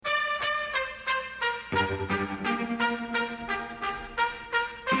All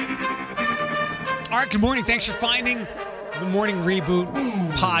right, good morning. Thanks for finding the Morning Reboot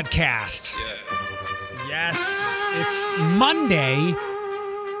podcast. Yes, it's Monday,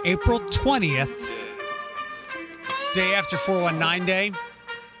 April 20th, day after 419 day.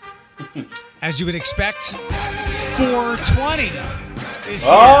 As you would expect, 420 is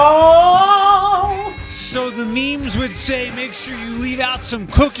here. Oh! So the memes would say, make sure you leave out some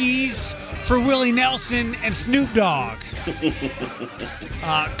cookies for Willie Nelson and Snoop Dogg.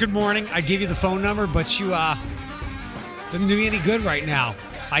 Good morning. I gave you the phone number, but you doesn't do me any good right now.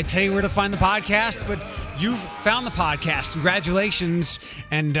 I tell you where to find the podcast, but you've found the podcast. Congratulations,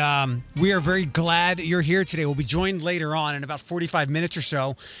 and we are very glad you're here today. We'll be joined later on in about 45 minutes or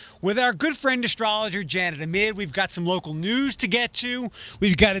so with our good friend astrologer Janet Amid. We've got some local news to get to.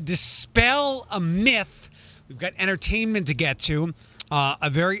 We've got to dispel a myth. We've got entertainment to get to. A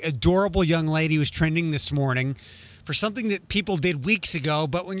very adorable young lady was trending this morning for something that people did weeks ago,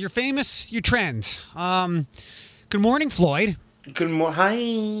 but when you're famous, you trend. Good morning, Floyd. Good morning.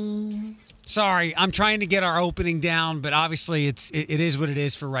 Hi. Sorry, I'm trying to get our opening down, but obviously it is what it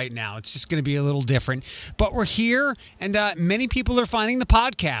is for right now. It's just going to be a little different. But we're here, and many people are finding the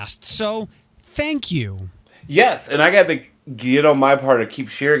podcast, so thank you. Yes, and I got to get on my part to keep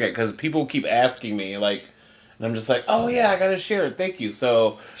sharing it because people keep asking me, like, and I'm just like, oh yeah, I got to share it. Thank you.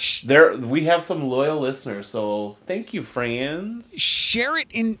 So we have some loyal listeners, so thank you, friends. Share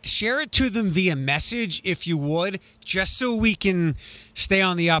it to them via message if you would, just so we can stay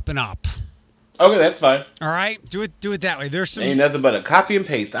on the up and up. Okay, that's fine. All right, do it that way. Ain't nothing but a copy and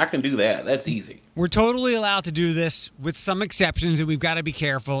paste. I can do that. That's easy. We're totally allowed to do this with some exceptions, and we've got to be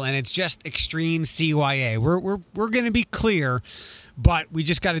careful. And it's just extreme CYA. We're going to be clear, but we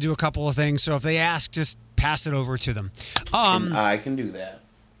just got to do a couple of things. So if they ask, just pass it over to them. And I can do that.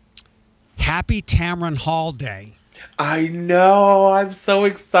 Happy Tamron Hall Day. I know. I'm so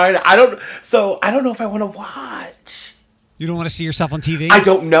excited. I don't know if I want to watch. You don't want to see yourself on TV? I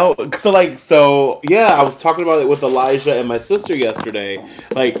don't know. So yeah, I was talking about it with Elijah and my sister yesterday.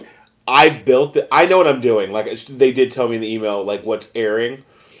 Like, I built it. I know what I'm doing. Like, they did tell me in the email, like, what's airing.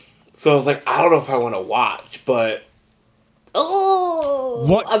 So I was like, I don't know if I want to watch, but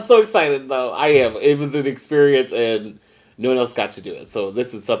what? I'm so excited, though. I am. It was an experience, and no one else got to do it. So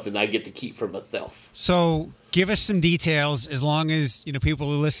this is something I get to keep for myself. So give us some details, as long as people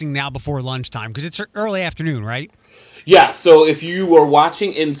are listening now before lunchtime, because it's early afternoon, right? Yeah, so if you are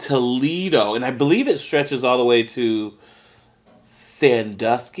watching in Toledo, and I believe it stretches all the way to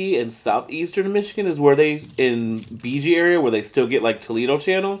Sandusky in southeastern Michigan is where in BG area, where they still get like Toledo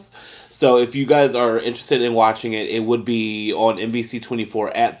channels. So if you guys are interested in watching it, it would be on NBC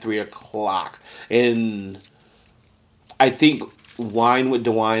 24 at 3 o'clock. And I think Wine with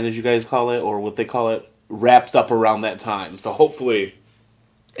DeWine, as you guys call it, or what they call it, wraps up around that time. So hopefully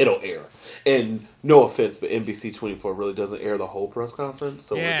it'll air. And no offense, but NBC 24 really doesn't air the whole press conference.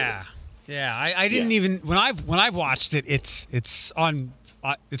 So yeah. I didn't even when I've watched it. It's on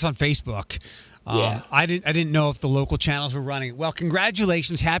Facebook. Yeah. I didn't know if the local channels were running. Well,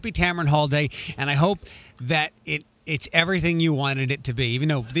 congratulations, happy Tamron Hall Day, and I hope that it's everything you wanted it to be. Even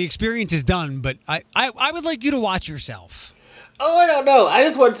though the experience is done, but I would like you to watch yourself. Oh, I don't know. I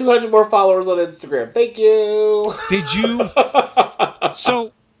just want 200 more followers on Instagram. Thank you. Did you?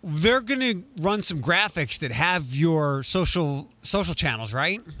 So they're going to run some graphics that have your social channels,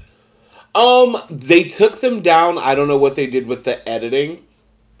 right? They took them down. I don't know what they did with the editing.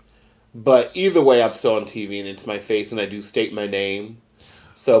 But either way, I'm still on TV and it's my face and I do state my name.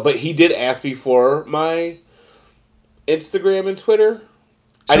 So, but he did ask me for my Instagram and Twitter.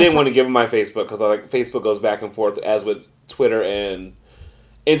 I didn't want to give him my Facebook because Facebook goes back and forth, as with Twitter and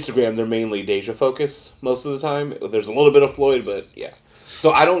Instagram. They're mainly Deja focused most of the time. There's a little bit of Floyd, but yeah.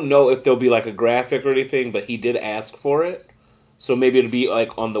 So I don't know if there'll be like a graphic or anything, but he did ask for it. So maybe it'll be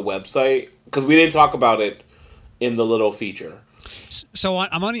like on the website, because we didn't talk about it in the little feature. So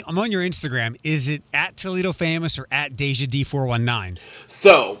I'm on your Instagram. Is it at Toledo Famous or at Deja D419?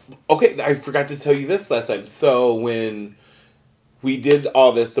 So, okay, I forgot to tell you this last time. So when we did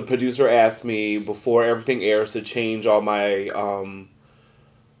all this, the producer asked me before everything airs to change all my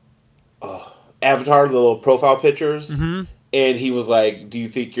avatar, the little profile pictures. Mm-hmm. And he was like, do you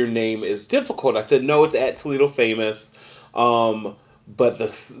think your name is difficult? I said, no, it's at Toledo Famous. But the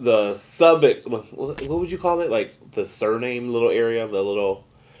sub, what would you call it? Like the surname little area,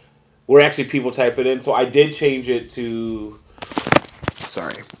 where actually people type it in. So I did change it to,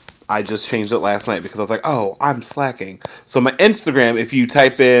 I just changed it last night because I was like, oh, I'm slacking. So my Instagram, if you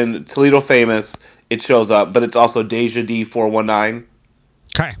type in Toledo Famous, it shows up, but it's also Deja D419.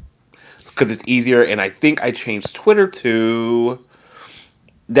 Okay. because it's easier. And I think I changed Twitter to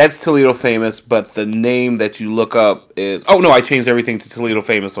that's Toledo Famous, but the name that you look up is I changed everything to Toledo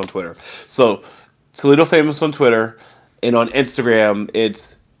Famous on Twitter. So Toledo Famous on Twitter, and on Instagram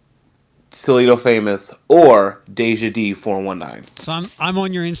it's Toledo Famous or Deja D 419. So I'm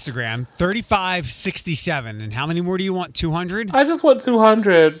on your Instagram, 3567. And how many more do you want? 200? I just want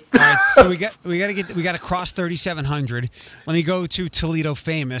 200. All right, so we got to cross 3700. Let me go to Toledo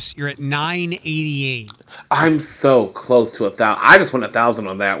Famous. You're at 988. I'm so close to 1,000. I just won 1,000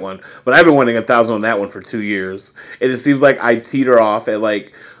 on that one, but I've been winning 1,000 on that one for 2 years, and it seems like I teeter off at I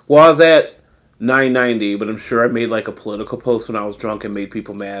was at 990, but I'm sure I made like a political post when I was drunk and made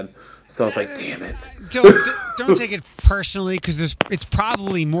people mad. So I was like, damn it. Don't take it personally, because it's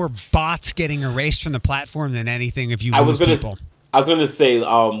probably more bots getting erased from the platform than anything if you lose people. I was gonna say,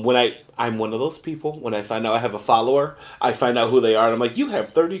 when I'm one of those people. When I find out I have a follower, I find out who they are, and I'm like, you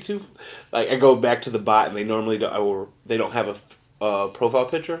have 32. Like I go back to the bot, and they normally they don't have a profile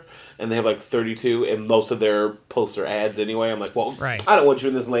picture, and they have like 32, and most of their posts are ads anyway. I'm like, well, right. I don't want you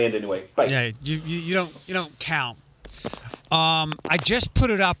in this land anyway. Bye. Yeah, you don't count. I just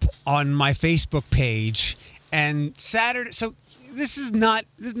put it up on my Facebook page, and Saturday. So this is not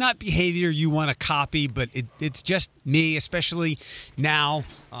behavior you want to copy, but it's just me, especially now,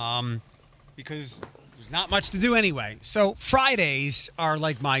 because there's not much to do anyway. So Fridays are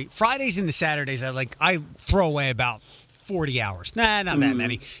like my Fridays into Saturdays. I throw away about 40 hours. Nah, not that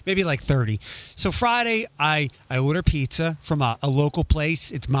many. Maybe like 30. So Friday, I order pizza from a local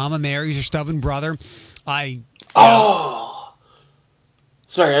place. It's Mama Mary's or Stubborn Brother.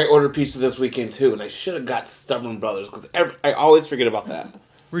 Sorry, I ordered pizza this weekend too, and I should have got Stubborn Brothers because I always forget about that.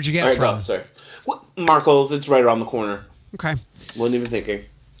 Where'd you get it from? Sorry. Marco's. It's right around the corner. Okay. Wasn't even thinking.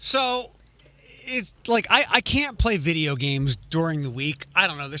 So it's like I can't play video games during the week. I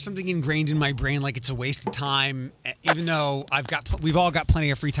don't know. There's something ingrained in my brain like it's a waste of time, even though we've all got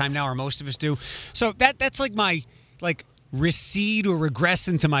plenty of free time now, or most of us do. So that's like my recede or regress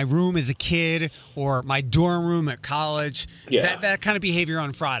into my room as a kid or my dorm room at college. Yeah. That kind of behavior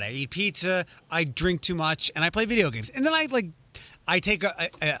on Friday. I eat pizza, I drink too much, and I play video games. And then I take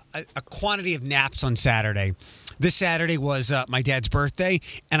a quantity of naps on Saturday. This Saturday was my dad's birthday,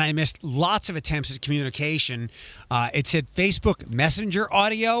 and I missed lots of attempts at communication. It said Facebook Messenger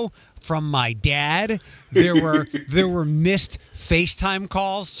audio from my dad. There were missed FaceTime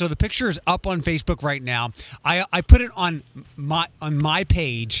calls. So the picture is up on Facebook right now. I put it on my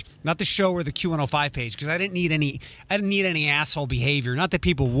page, not the show or the Q105 page, because I didn't need any asshole behavior. Not that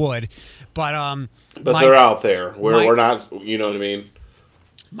people would, but they're out there. We're not. You know what I mean.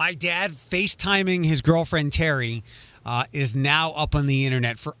 My dad FaceTiming his girlfriend Terry is now up on the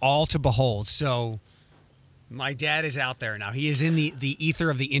internet for all to behold. So my dad is out there now. He is in the ether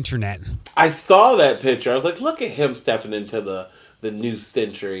of the internet. I saw that picture. I was like, look at him stepping into the new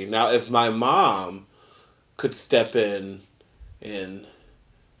century. Now, if my mom could step in and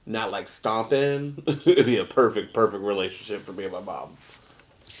not stomp in, it'd be a perfect relationship for me and my mom.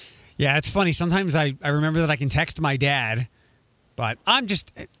 Yeah, it's funny. Sometimes I remember that I can text my dad, but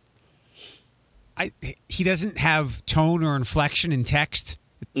he doesn't have tone or inflection in text.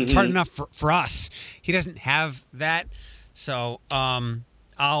 It's hard enough for us. He doesn't have that. So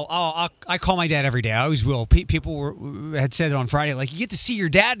I call my dad every day. I always will. People had said it on Friday, you get to see your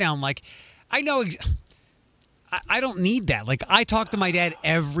dad now. I'm like, I know. I don't need that. I talk to my dad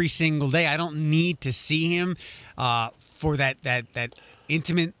every single day. I don't need to see him for that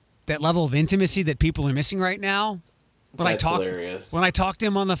intimate, that level of intimacy that people are missing right now. That's hilarious. When I talk to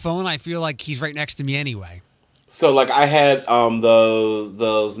him on the phone, I feel like he's right next to me anyway. So I had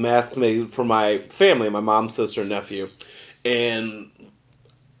those masks made for my family, my mom, sister, and nephew, and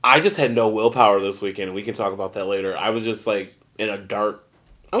I just had no willpower this weekend. We can talk about that later. I was just in a dark.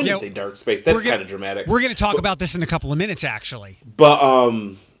 I wouldn't say dark space. That's kind of dramatic. We're going to talk about this in a couple of minutes, actually. But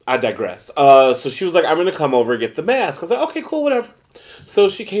I digress. So she was like, "I'm going to come over and get the mask." I was like, "Okay, cool, whatever." So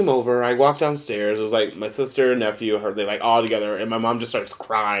she came over. I walked downstairs. It was my sister and nephew, they all together, and my mom just starts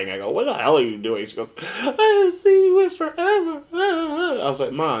crying. I go, "What the hell are you doing?" She goes, "I haven't seen you in forever." I was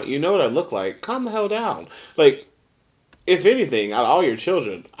like, "Ma, you know what I look like? Calm the hell down." If anything, out of all your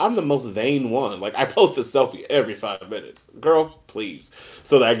children, I'm the most vain one. I post a selfie every 5 minutes. Girl, please.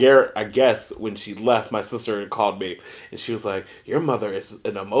 So I guess when she left, my sister called me, and she was like, "Your mother is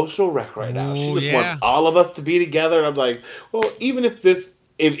an emotional wreck right now. She just wants all of us to be together." And I'm like, well, even if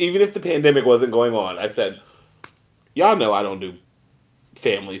the pandemic wasn't going on, I said, y'all know I don't do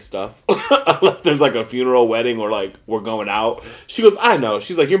family stuff unless there's a funeral, wedding, or we're going out. She goes, "I know."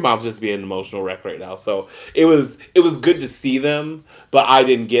 She's like, "Your mom's just being an emotional wreck right now." So it was good to see them, but I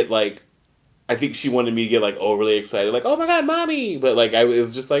didn't get I think she wanted me to get like overly excited, like, oh my god, mommy. But like, I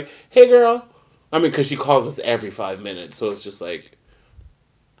was just like, hey girl. I mean, because she calls us every 5 minutes. So it's just like,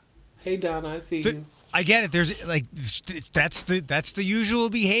 hey Donna, I see you. I get it. There's like that's the usual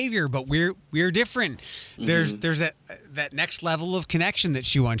behavior, but we're different. There's that next level of connection that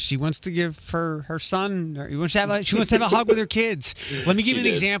she wants. She wants to give her son. She wants to have a hug with her kids. Let me give you an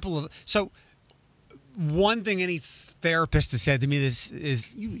example of. So one thing any therapist has said to me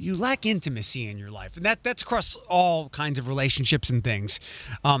is you lack intimacy in your life, and that's across all kinds of relationships and things.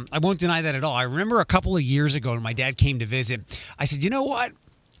 I won't deny that at all. I remember a couple of years ago when my dad came to visit. I said, you know what?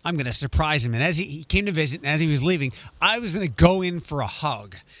 I'm going to surprise him. And as he came to visit and as he was leaving, I was going to go in for a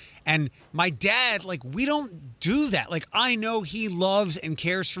hug. And my dad, like, we don't do that. Like, I know he loves and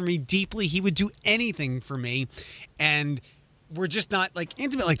cares for me deeply. He would do anything for me. And we're just not, like,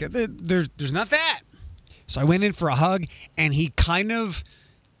 intimate like that. There's not that. So I went in for a hug, and he kind of,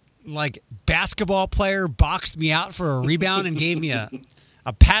 like, basketball player boxed me out for a rebound and gave me a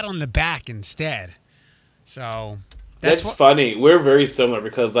pat on the back instead. So... That's funny. We're very similar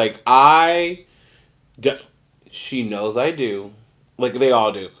because, like, she knows I do. Like, they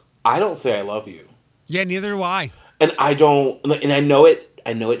all do. I don't say I love you. Yeah, neither do I. And I don't, and I know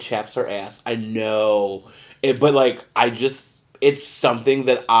it chaps her ass. I know it, but, like, it's something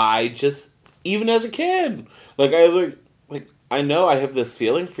that I just, even as a kid, like, I know I have this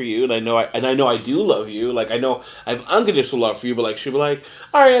feeling for you, and I know I do love you. Like, I know I have unconditional love for you, but, like, she'll be like,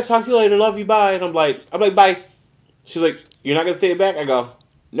 all right, I'll talk to you later. Love you, bye. And I'm like, bye. She's like, you're not going to say it back? I go,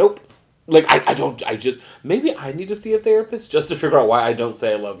 nope. Like, maybe I need to see a therapist just to figure out why I don't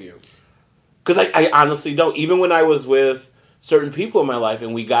say I love you. Because I honestly don't. Even when I was with certain people in my life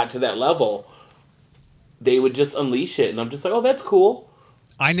and we got to that level, they would just unleash it. And I'm just like, oh, that's cool.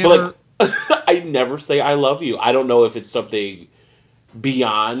 I never... But, like, I never say I love you. I don't know if it's something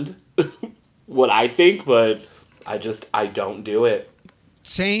beyond what I think, but I don't do it.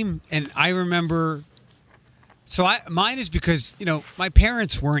 Same. And I remember... So mine is because, you know, my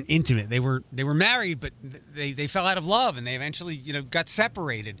parents weren't intimate. They were married, but they fell out of love, and they eventually, you know, got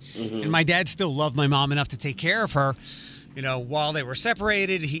separated. Mm-hmm. And my dad still loved my mom enough to take care of her. You know, while they were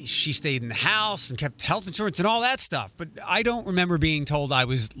separated, she stayed in the house and kept health insurance and all that stuff. But I don't remember being told I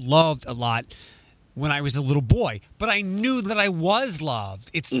was loved a lot when I was a little boy. But I knew that I was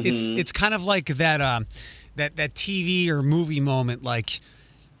loved. It's kind of like that TV or movie moment, like.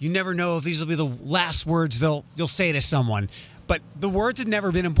 You never know if these will be the last words you'll say to someone. But the words had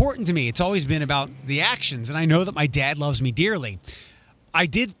never been important to me. It's always been about the actions. And I know that my dad loves me dearly. I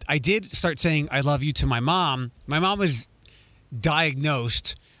did start saying I love you to my mom. My mom was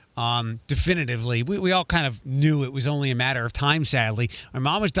diagnosed definitively. We all kind of knew it was only a matter of time, sadly. My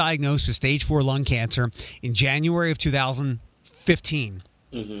mom was diagnosed with stage 4 lung cancer in January of 2015.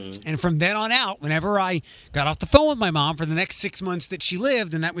 Mm-hmm. And from then on out, whenever I got off the phone with my mom for the next 6 months that she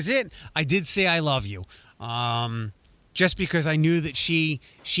lived, and that was it, I did say I love you, just because I knew that she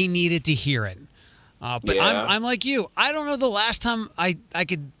needed to hear it. But yeah. I'm like you. I don't know the last time I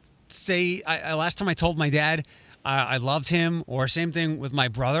could say last time I told my dad I loved him, or same thing with my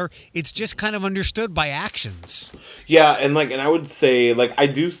brother. It's just kind of understood by actions. Yeah, and I would say, like, I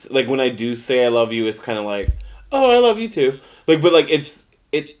do, like, when I do say I love you, it's kind of like, oh, I love you too. Like, but like it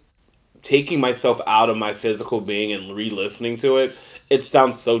taking myself out of my physical being and re-listening to it, it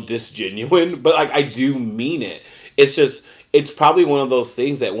sounds so disgenuine, but like I do mean it. It's just, it's probably one of those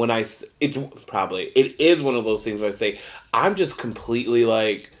things that when it is one of those things where I say, I'm just completely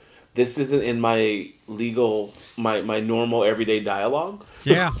like, this isn't in my my normal everyday dialogue.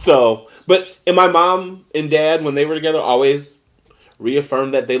 Yeah. So, and my mom and dad, when they were together, always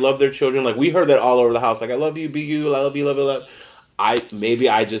reaffirmed that they love their children. Like, we heard that all over the house. Like, I love you, be you, I love you, love you, love you. Maybe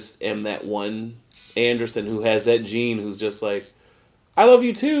I just am that one Anderson who has that gene who's just like, I love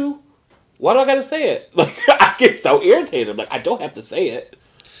you too. Why do I gotta say it? Like, I get so irritated. Like, I don't have to say it,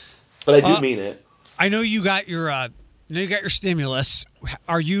 but I do mean it. I know you got your stimulus.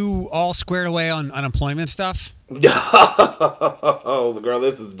 Are you all squared away on unemployment stuff? Oh, girl,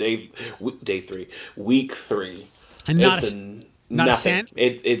 this is day 3, week 3, and not a cent.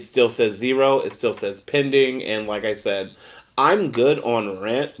 It still says 0. It still says pending, and like I said, I'm good on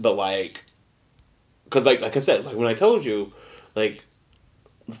rent, but like, because like I said, like when I told you, like,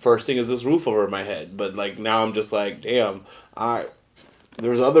 the first thing is this roof over my head. But like now I'm just like, damn,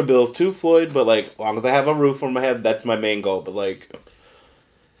 there's other bills too, Floyd. But like, as long as I have a roof over my head, that's my main goal. But like,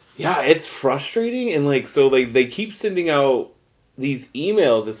 yeah, it's frustrating, and like, so like they keep sending out these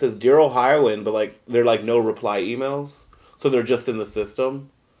emails that says Dear Ohioan, but like they're like no reply emails, so they're just in the system.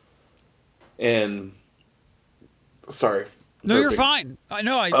 And sorry. No, you're fine. I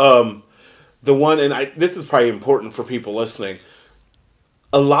know. the one, and this is probably important for people listening.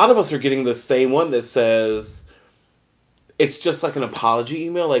 A lot of us are getting the same one that says it's just like an apology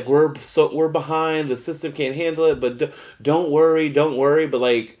email. Like we're behind, the system can't handle it, but don't worry, don't worry. But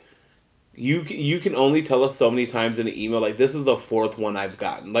like you can only tell us so many times in an email. Like this is the fourth one I've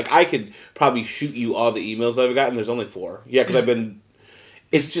gotten. Like I could probably shoot you all the emails I've gotten. There's only four. Yeah, because I've been.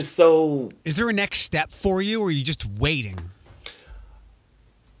 It's just so. Is there a next step for you, or are you just waiting?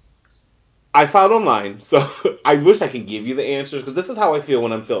 I filed online, so I wish I could give you the answers because this is how I feel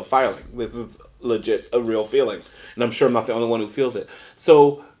when I'm filing. This is legit a real feeling, and I'm sure I'm not the only one who feels it.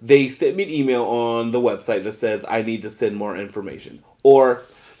 So they sent me an email on the website that says I need to send more information. Or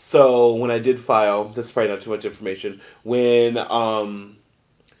so when I did file, this is probably not too much information. When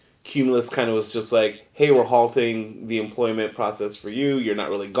Cumulus kind of was just like, "Hey, we're halting the employment process for you. You're not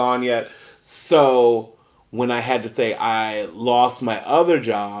really gone yet." So when I had to say I lost my other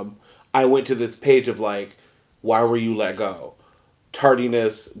job, I went to this page of like, why were you let go?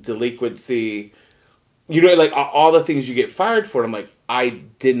 Tardiness, delinquency, like all the things you get fired for. I'm like, I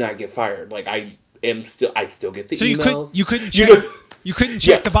did not get fired. Like I still get the emails. You couldn't check, you couldn't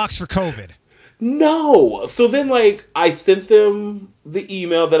check the box for COVID. No. So then like I sent them the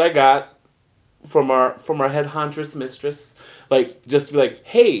email that I got from our head huntress mistress, like just to be like,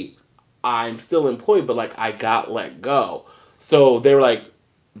 hey, I'm still employed, but like I got let go. So they were like,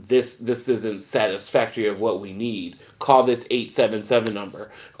 this isn't satisfactory of what we need. Call this 877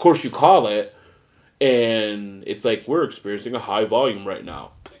 number. Of course, you call it, and it's like, we're experiencing a high volume right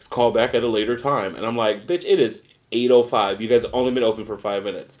now. Please call back at a later time. And I'm like, bitch, it is 8:05. You guys have only been open for 5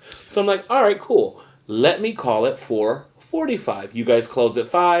 minutes. So I'm like, all right, cool. Let me call it 4:45. You guys close at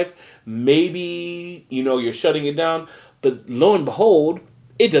 5. Maybe, you're shutting it down. But lo and behold,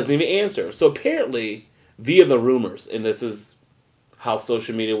 it doesn't even answer. So apparently, via the rumors, and this is how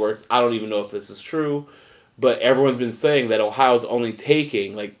social media works. I don't even know if this is true, but everyone's been saying that Ohio's only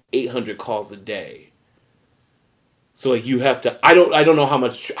taking like 800 calls a day. So like you have to. I don't know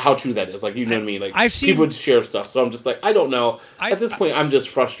how true that is. Like what I mean. Like I've seen people share stuff. So I'm just like I don't know. At this point, I'm just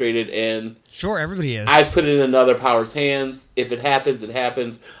frustrated and sure everybody is. I put it in another power's hands. If it happens, it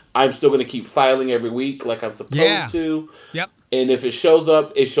happens. I'm still going to keep filing every week like I'm supposed to. Yep. And if it shows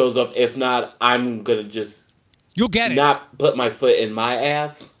up, it shows up. If not, I'm gonna just. You'll get it. Not put my foot in my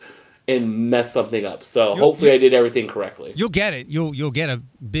ass and mess something up. So hopefully I did everything correctly. You'll get it. You'll get a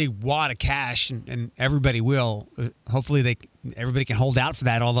big wad of cash, and everybody will. Hopefully everybody can hold out for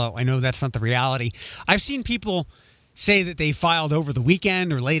that. Although I know that's not the reality. I've seen people say that they filed over the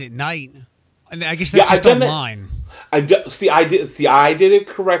weekend or late at night. And I guess that's just online. I did it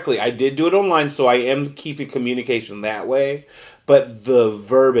correctly. I did do it online, so I am keeping communication that way. But the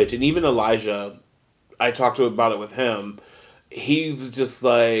verbiage, and even Elijah, I talked about it with him. He was just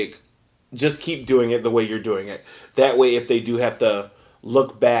like, just keep doing it the way you're doing it. That way, if they do have to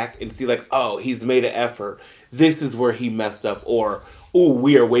look back and see like, oh, he's made an effort. This is where he messed up. Or, ooh,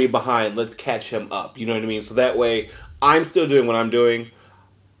 we are way behind. Let's catch him up. You know what I mean? So that way, I'm still doing what I'm doing.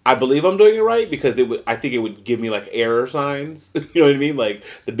 I believe I'm doing it right because I think it would give me like error signs. You know what I mean? Like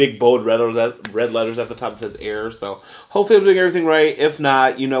the big bold red letters at the top says error. So hopefully I'm doing everything right. If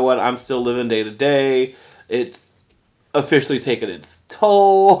not, you know what? I'm still living day to day. It's officially taken its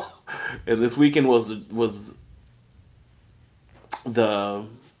toll. And this weekend was the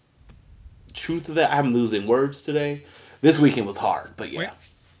truth of that. I'm losing words today. This weekend was hard, but yeah.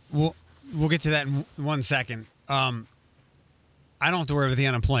 We'll get to that in 1 second. I don't have to worry about the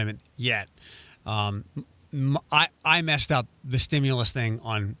unemployment yet. I messed up the stimulus thing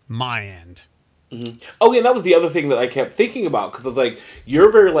on my end. Mm-hmm. Oh, yeah, that was the other thing that I kept thinking about because I was like,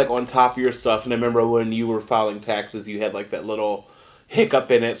 you're very like on top of your stuff, and I remember when you were filing taxes, you had like that little hiccup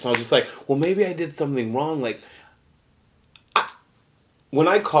in it. So I was just like, well, maybe I did something wrong. Like, when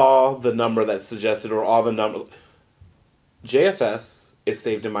I call the number that's suggested or all the numbers, JFS is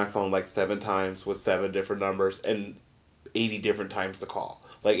saved in my phone like 7 times with 7 different numbers and 80 different times to call.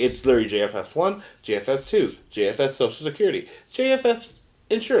 Like, it's literally JFS 1, JFS 2, JFS Social Security, JFS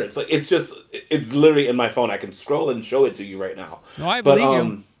Insurance. Like, it's literally in my phone. I can scroll and show it to you right now. Oh, I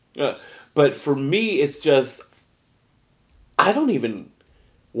believe you. But for me, it's just, I don't even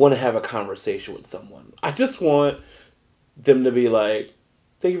want to have a conversation with someone. I just want them to be like,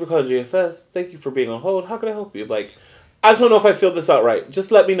 thank you for calling JFS. Thank you for being on hold. How can I help you? Like, I just want to know if I filled this out right.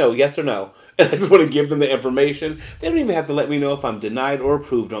 Just let me know, yes or no. And I just want to give them the information. They don't even have to let me know if I'm denied or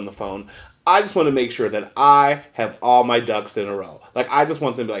approved on the phone. I just want to make sure that I have all my ducks in a row. Like, I just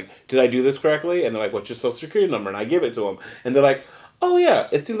want them to be like, did I do this correctly? And they're like, what's your social security number? And I give it to them. And they're like, oh yeah,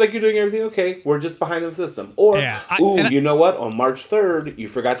 it seems like you're doing everything okay. We're just behind the system. Or, you know what? On March 3rd, you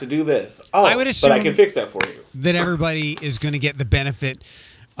forgot to do this. Oh, I would assume but I can fix that for you. That everybody is going to get the benefit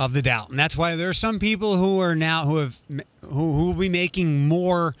of the doubt, and that's why there are some people who will be making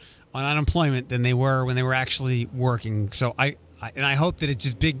more on unemployment than they were when they were actually working. So I hope that it's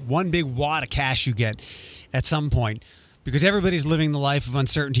just one big wad of cash you get at some point, because everybody's living the life of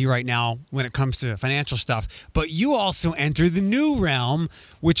uncertainty right now when it comes to financial stuff. But you also enter the new realm,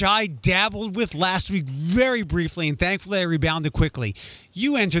 which I dabbled with last week very briefly, and thankfully I rebounded quickly.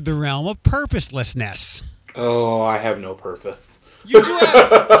 You entered the realm of purposelessness. Oh, I have no purpose. You do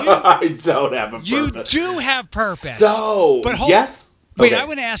I don't have a purpose. You do have purpose. So, but yes? Wait, okay. I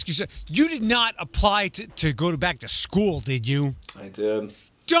want to ask you, you did not apply to go back to school, did you? I did.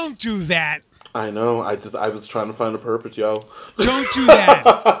 Don't do that. I know. I was trying to find a purpose, yo. Don't do that.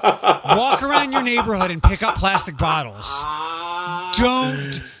 Walk around your neighborhood and pick up plastic bottles.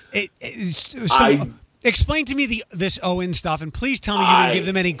 Don't. Explain to me this Owen stuff, and please tell me you didn't give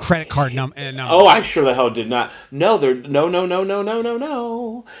them any credit card numbers. Oh, I sure the hell did not. No,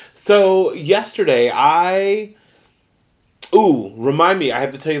 no. So yesterday, remind me. I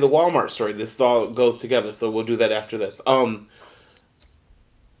have to tell you the Walmart story. This all goes together, so we'll do that after this.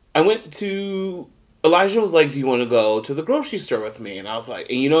 I went to. Elijah was like, "Do you want to go to the grocery store with me?" And I was like,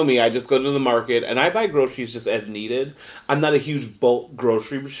 and you know me, I just go to the market and I buy groceries just as needed. I'm not a huge bulk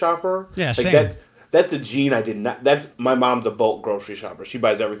grocery shopper. Yeah, same. That's a gene I did not. My mom's a bulk grocery shopper. She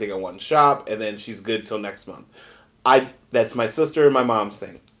buys everything in one shop, and then she's good till next month. That's my sister and my mom's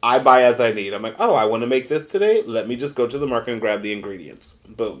thing. I buy as I need. I'm like, oh, I want to make this today. Let me just go to the market and grab the ingredients.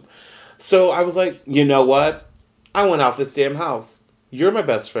 Boom. So I was like, you know what? I want out this damn house. You're my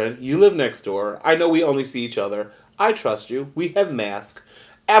best friend. You live next door. I know we only see each other. I trust you. We have masks.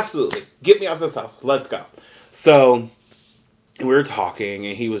 Absolutely. Get me out this house. Let's go. So we were talking,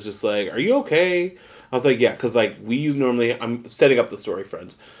 and he was just like, are you okay? I was like, yeah, because like I'm setting up the story,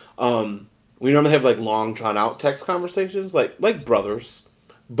 friends. We normally have like long, drawn out text conversations, like brothers,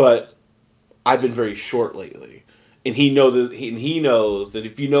 but I've been very short lately, and he knows that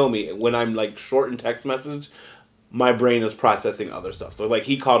if you know me, when I'm like short in text message, my brain is processing other stuff. So like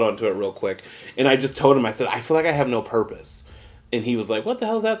he caught on to it real quick, and I just told him, I said, I feel like I have no purpose, and he was like, what the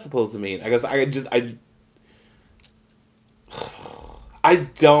hell is that supposed to mean? I guess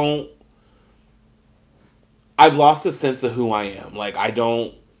I've lost a sense of who I am. Like,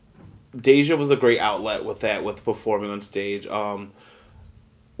 Deja was a great outlet with performing on stage.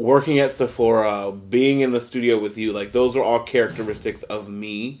 Working at Sephora, being in the studio with you, like, those are all characteristics of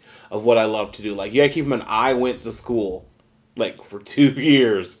me, of what I love to do. Like, yeah, keep in mind, I went to school, like, for 2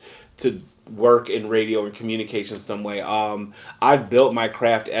 years to work in radio and communication some way. I've built my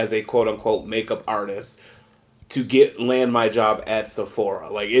craft as a quote-unquote makeup artist to land my job at Sephora.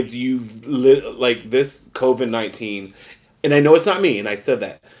 Like, this COVID-19, and I know it's not me, and I said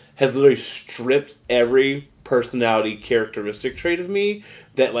that, has literally stripped every personality characteristic trait of me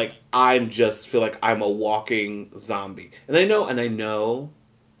that, like, I'm just feel like I'm a walking zombie. And I know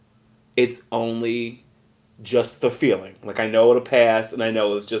it's only just the feeling. Like, I know it'll pass, and I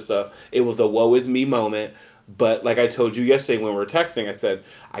know it was a woe is me moment. But like I told you yesterday when we were texting, I said,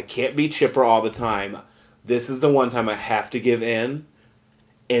 I can't be chipper all the time. This is the one time I have to give in.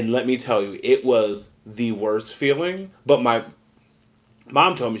 And let me tell you, it was the worst feeling. But my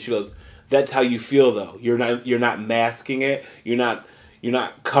mom told me, she goes, that's how you feel though. You're not masking it. You're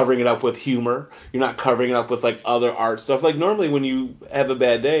not covering it up with humor. You're not covering it up with like other art stuff. Like normally when you have a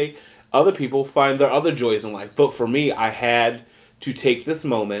bad day, other people find their other joys in life. But for me, I had to take this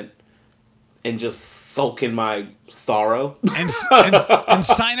moment and just sulk in my sorrow. And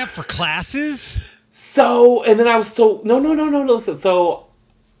sign up for classes? So, and then I was no. Listen, so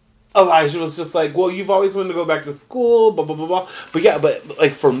Elijah was just like, well, you've always wanted to go back to school, blah, blah, blah, blah. But yeah, but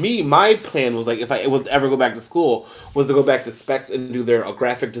like for me, my plan was like, if I was ever go back to school, was to go back to Specs and do their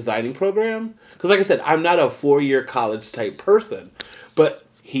graphic designing program. Because like I said, I'm not a 4-year college type person. But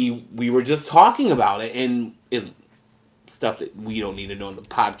we were just talking about it and stuff that we don't need to know on the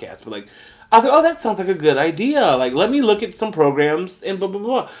podcast. But like, I was like, oh, that sounds like a good idea. Like, let me look at some programs and blah, blah,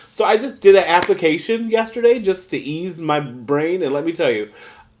 blah. So I just did an application yesterday just to ease my brain. And let me tell you,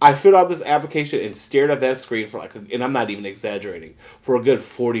 I filled out this application and stared at that screen for and I'm not even exaggerating, for a good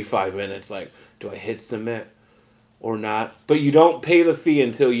 45 minutes. Like, do I hit submit or not? But you don't pay the fee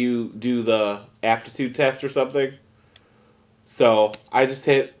until you do the aptitude test or something. So I just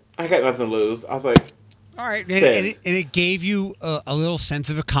I got nothing to lose. I was like, all right, and it gave you a little sense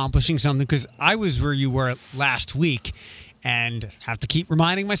of accomplishing something, because I was where you were last week, and have to keep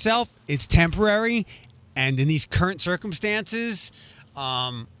reminding myself it's temporary, And in these current circumstances,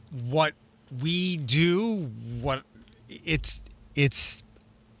 what we do, it's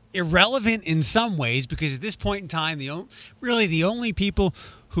irrelevant in some ways, because at this point in time, the only people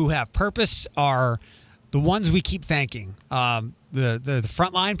who have purpose are the ones we keep thanking. The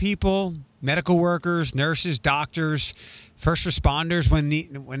frontline people, medical workers, nurses, doctors, first responders when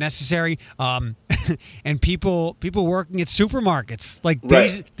necessary, and people working at supermarkets. Like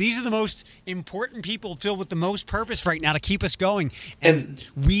these are the most important people filled with the most purpose right now to keep us going. And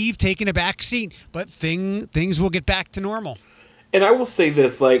we've taken a back seat, but things will get back to normal. And I will say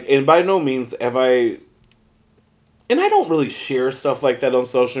this, like, and by no means have I, and I don't really share stuff like that on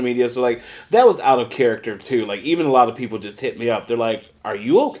social media, so, like, that was out of character, too. Like, even a lot of people just hit me up. They're like, are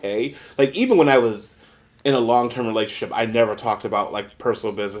you okay? Like, even when I was in a long-term relationship, I never talked about, like,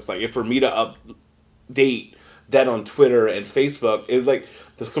 personal business. Like, if for me to update that on Twitter and Facebook, it was like,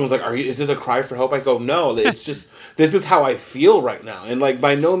 someone's like, is it a cry for help? I go, no, it's just, this is how I feel right now. And, like,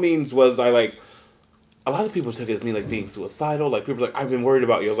 by no means was I, like, a lot of people took it as me, like, being suicidal. Like, people were like, I've been worried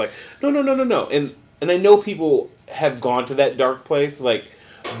about you. I was like, no. And I know people have gone to that dark place, like,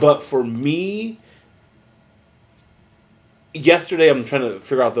 but for me, yesterday, I'm trying to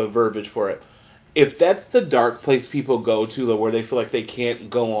figure out the verbiage for it. If that's the dark place people go to, where they feel like they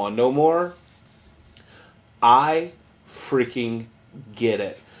can't go on no more, I freaking get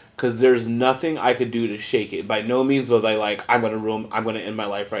it. Because there's nothing I could do to shake it. By no means was I like, I'm going to end my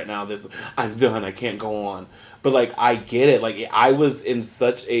life right now. I'm done. I can't go on. But, like, I get it. Like, I was in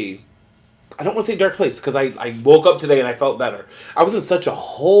such a, I don't want to say dark place, because I woke up today and I felt better. I was in such a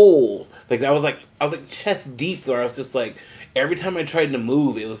hole. Like, I was like chest deep, where I was just like, every time I tried to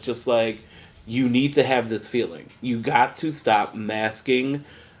move, it was just like, you need to have this feeling. You got to stop masking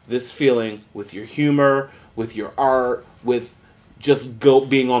this feeling with your humor, with your art, with just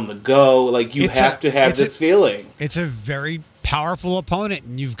being on the go. Like, you have to have this feeling. It's a very powerful opponent,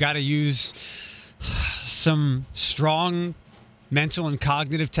 and you've got to use some strong mental and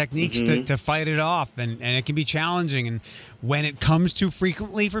cognitive techniques to fight it off, and it can be challenging. And when it comes too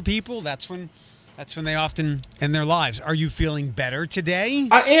frequently for people, that's when they often end their lives. Are you feeling better today?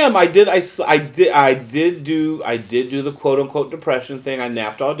 I am. I did do the quote unquote depression thing. I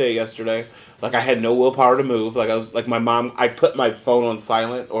napped all day yesterday. Like, I had no willpower to move. Like, I was like my mom. I put my phone on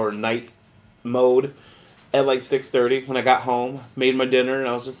silent or night mode at like 6:30 when I got home. Made my dinner, and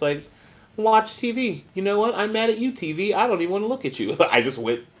I was just like, watch TV. You know what? I'm mad at you, TV. I don't even want to look at you. I just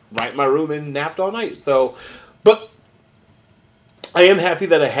went right in my room and napped all night. So, but I am happy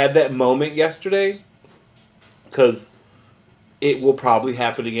that I had that moment yesterday, because it will probably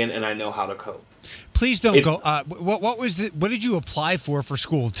happen again, and I know how to cope. Please don't go. What did you apply for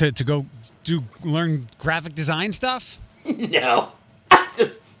school to go learn graphic design stuff? No, I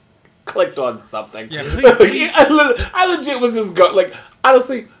just clicked on something. Yeah, please. I legit was just like,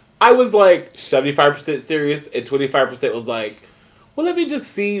 honestly, I was like 75% serious, and 25% was like, well, let me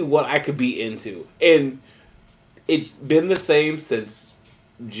just see what I could be into. And it's been the same since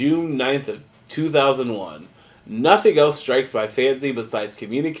June 9th of 2001. Nothing else strikes my fancy besides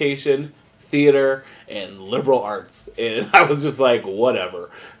communication, theater, and liberal arts. And I was just like, whatever.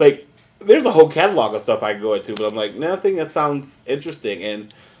 Like, there's a whole catalog of stuff I can go into, but I'm like, nothing that sounds interesting.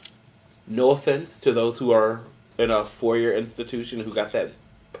 And no offense to those who are in a four-year institution who got that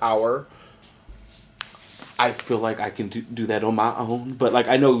power. I feel like I can do that on my own. But, like,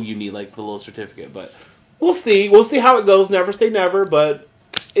 I know you need, like, the little certificate, but we'll see. We'll see how it goes. Never say never, but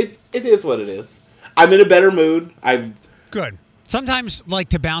it is what it is. I'm in a better mood. I'm good. Sometimes, like,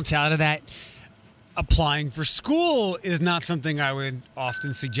 to bounce out of that, applying for school is not something I would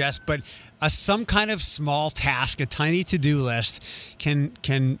often suggest, but some kind of small task, a tiny to-do list,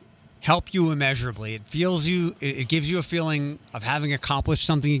 can help you immeasurably. It gives you a feeling of having accomplished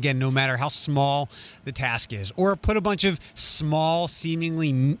something again, no matter how small the task is. Or put a bunch of small,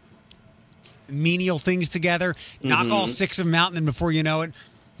 seemingly menial things together, knock all six of them out, and then before you know it,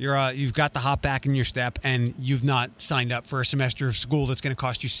 you've got the hop back in your step, and you've not signed up for a semester of school that's going to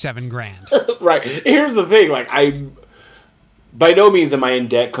cost you $7,000. Right. Here's the thing. Like, by no means am I in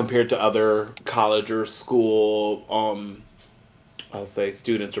debt compared to other college or school, I'll say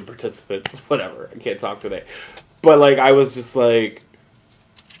students or participants, whatever. I can't talk today. But, like, I was just like,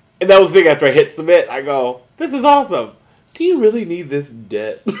 and that was the thing, after I hit submit, I go, this is awesome. Do you really need this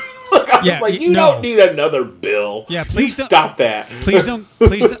debt? Like, I was like, you don't need another bill. Yeah, please don't stop that. Please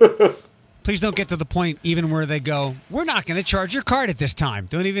don't get to the point even where they go, we're not going to charge your card at this time.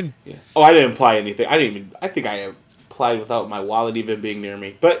 Don't even. Yeah. Oh, I didn't apply anything. I think I applied without my wallet even being near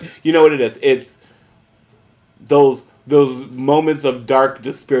me. But you know what it is? It's those those moments of dark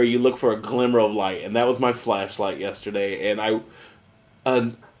despair, you look for a glimmer of light, and that was my flashlight yesterday.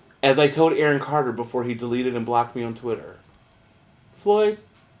 And as I told Aaron Carter before he deleted and blocked me on Twitter, Floyd,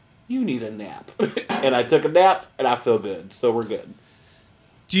 you need a nap. And I took a nap, and I feel good, so we're good.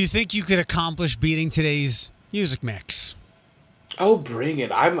 Do you think you could accomplish beating today's music mix? Oh, bring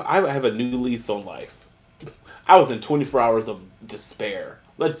it. I have a new lease on life. I was in 24 hours of despair.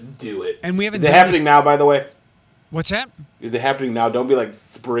 Let's do it. And we haven't Is it done happening this... now, by the way? What's that? Is it happening now? Don't be like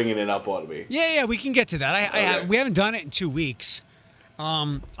springing it up on me. Yeah, we can get to that. Okay. We haven't done it in 2 weeks.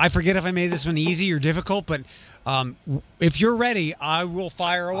 I forget if I made this one easy or difficult, but if you're ready, I will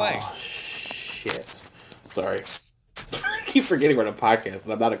fire away. Oh, shit. Sorry. I keep forgetting we're on a podcast,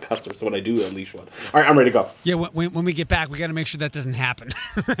 and I'm not a cusser, so when I do unleash one. All right, I'm ready to go. Yeah, when we get back, we got to make sure that doesn't happen.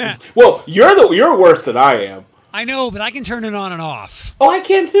 Well, you're worse than I am. I know, but I can turn it on and off. Oh, I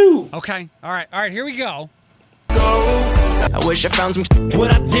can too. Okay. All right, here we go. I wish I found some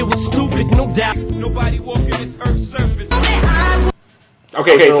what I did was stupid, no doubt. Nobody walking this earth's surface.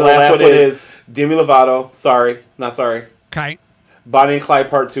 Okay, so the last one is Demi Lovato. Sorry, not sorry. Okay. Bonnie and Clyde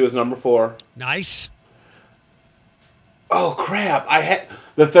Part 2 is number 4. Nice. Oh, crap.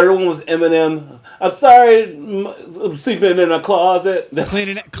 The third one was Eminem. I'm sorry, I'm sleeping in a closet.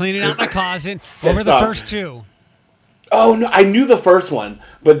 Cleaning out my closet. What were the first 2? Oh, no, I knew the first one,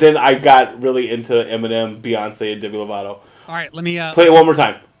 but then I got really into Eminem, Beyonce, and Demi Lovato. All right, let me... Play it one more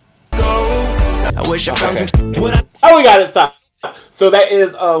time. I wish I found some what I... Oh, we got it. Stop. So that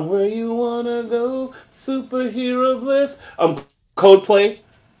is Where You Wanna Go, Superhero Bliss. Coldplay.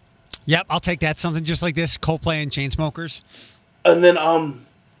 Yep, I'll take that. Something just like this, Coldplay and Chainsmokers. And then,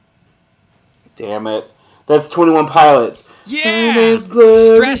 damn it. That's 21 Pilots. Yeah!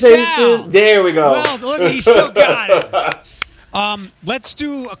 Stressed out. There we go. Well, look, he still got it. Let's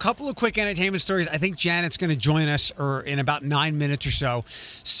do a couple of quick entertainment stories. I think Janet's going to join us in about 9 minutes or so.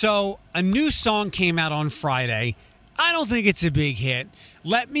 So, a new song came out on Friday. I don't think it's a big hit.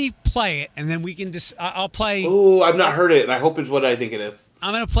 Let me play it, and then we can I'll play... Ooh, I've not heard it, and I hope it's what I think it is.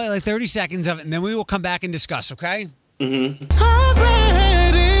 I'm going to play like 30 seconds of it, and then we will come back and discuss, okay? Mm-hmm. I'm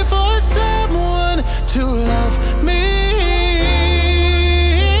ready for someone to love me.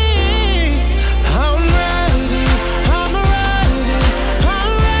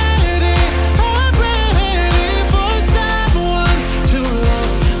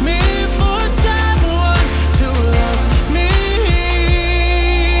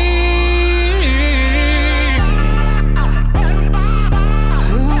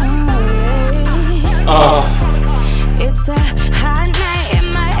 It's a hot night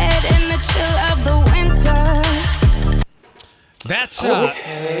in my head in the chill of the winter. That's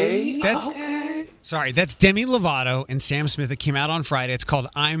Okay. Sorry, that's Demi Lovato and Sam Smith. That came out on Friday. It's called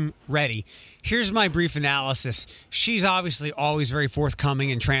I'm Ready. Here's my brief analysis. She's obviously always very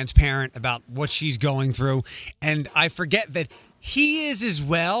forthcoming and transparent about what she's going through. And I forget that he is as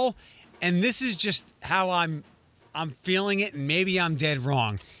well. And this is just how I'm feeling it, and maybe I'm dead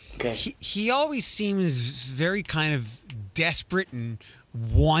wrong. Okay. He always seems very kind of desperate and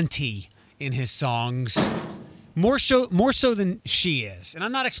wanty in his songs. More so than she is. And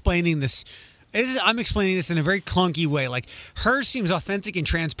I'm not explaining this. I'm explaining this in a very clunky way. Like, hers seems authentic and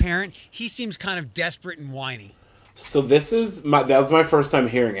transparent. He seems kind of desperate and whiny. So that was my first time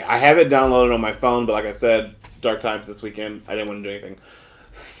hearing it. I have it downloaded on my phone, but like I said, dark times this weekend. I didn't want to do anything.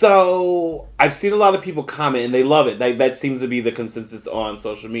 So I've seen a lot of people comment, and they love it. That seems to be the consensus on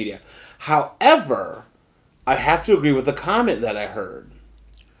social media. However, I have to agree with the comment that I heard.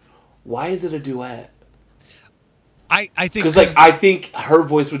 Why is it a duet? I think because I think her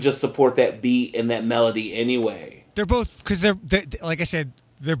voice would just support that beat and that melody anyway. They're both, because they're like I said,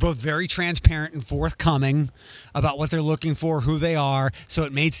 they're both very transparent and forthcoming about what they're looking for, who they are. So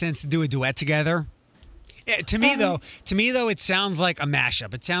it made sense to do a duet together. To me though, it sounds like a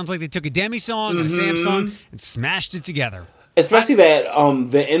mashup. It sounds like they took a Demi song and a Sam song and smashed it together. Especially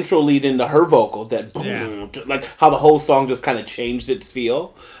the intro lead into her vocals, that boom, like how the whole song just kind of changed its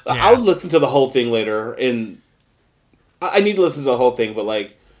feel. Yeah. I'll listen to the whole thing later, and I need to listen to the whole thing, but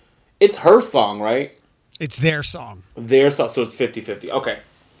like, it's her song, right? It's their song. Their song, so it's 50-50. Okay.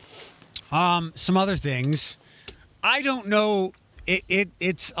 Some other things. I don't know.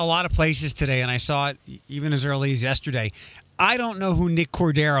 It's a lot of places today, and I saw it even as early as yesterday. I don't know who Nick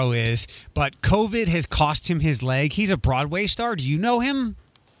Cordero is, but COVID has cost him his leg. He's a Broadway star. Do you know him?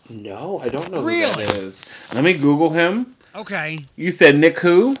 No, I don't know Really? who that is. Let me Google him. Okay. You said Nick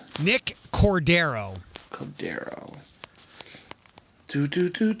who? Nick Cordero. Cordero.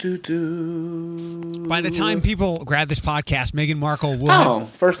 By the time people grab this podcast, Meghan Markle will Oh,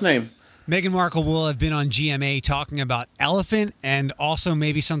 first name. Meghan Markle will have been on GMA talking about Elephant and also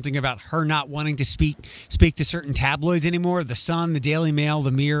maybe something about her not wanting to speak to certain tabloids anymore. The Sun, the Daily Mail,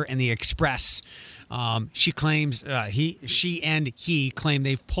 the Mirror, and the Express. She claims she and he claim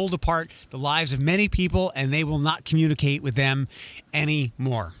they've pulled apart the lives of many people and they will not communicate with them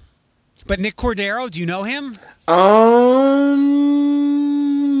anymore. But Nick Cordero, do you know him?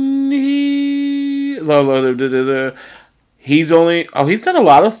 He's done a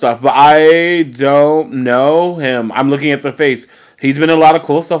lot of stuff, but I don't know him. I'm looking at the face. He's been in a lot of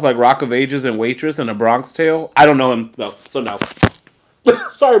cool stuff like Rock of Ages and Waitress and A Bronx Tale. I don't know him though, so no.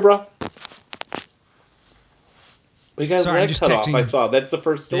 Sorry, bro. But he got his leg cut off. I saw. That's the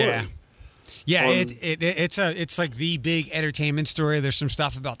first story. Yeah, it's like the big entertainment story. There's some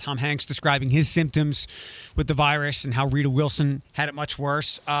stuff about Tom Hanks describing his symptoms with the virus and how Rita Wilson had it much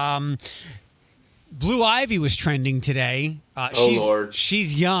worse. Blue Ivy was trending today. Lord.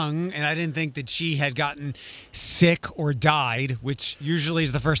 She's young, and I didn't think that she had gotten sick or died, which usually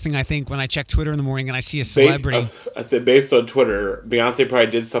is the first thing I think when I check Twitter in the morning and I see a celebrity. I said, based on Twitter, Beyonce probably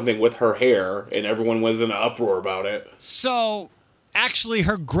did something with her hair, and everyone was in an uproar about it. So, actually,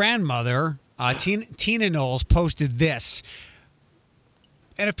 her grandmother, Tina Knowles, posted this.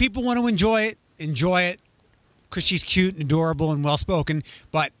 And if people want to enjoy it, because she's cute and adorable and well-spoken.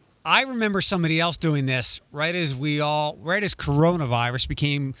 But I remember somebody else doing this right as coronavirus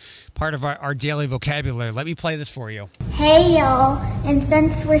became part of our daily vocabulary. Let me play this for you. Hey y'all, and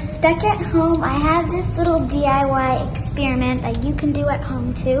since we're stuck at home, I have this little DIY experiment that you can do at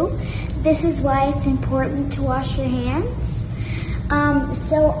home too. This is why it's important to wash your hands.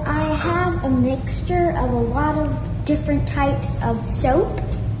 So I have a mixture of a lot of different types of soap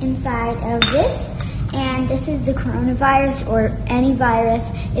inside of this. And this is the coronavirus or any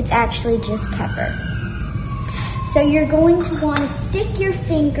virus. It's actually just pepper. So you're going to want to stick your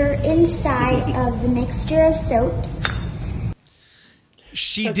finger inside of the mixture of soaps.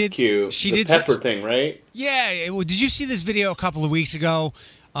 That's cute. She did pepper thing, right? Yeah. Did you see this video a couple of weeks ago?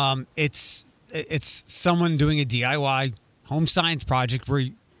 It's someone doing a DIY home science project where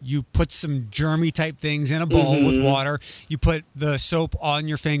you put some germy type things in a bowl with water. You put the soap on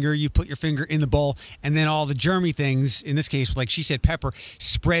your finger. You put your finger in the bowl. And then all the germy things, in this case, like she said, pepper,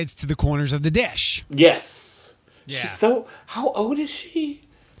 spreads to the corners of the dish. Yes. Yeah. How old is she?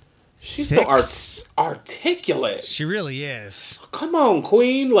 She's 6. so articulate. She really is. Come on,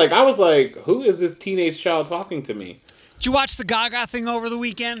 queen. Like, I was like, who is this teenage child talking to me? Did you watch the Gaga thing over the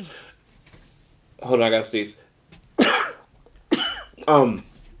weekend? Hold on, I got to sneeze.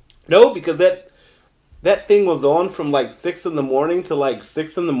 No, because that thing was on from like 6 a.m. to like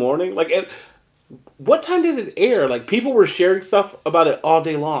 6 a.m. Like, what time did it air? Like, people were sharing stuff about it all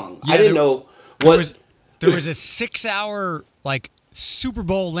day long. Yeah, I didn't know what. There was a 6-hour like Super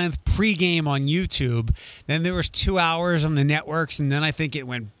Bowl length pregame on YouTube. Then there was 2 hours on the networks, and then I think it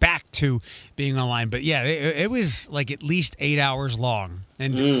went back to being online. But yeah, it was like at least 8 hours long,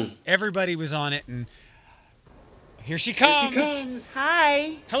 and everybody was on it. And here she comes.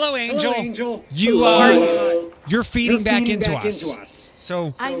 Hi. Hello, Angel. Hello, Angel. You're feeding back into us.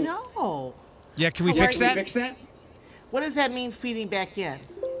 So I know. yeah, can we fix that? What does that mean, feeding back in?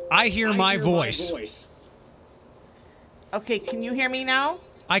 I hear my voice. Okay, can you hear me now?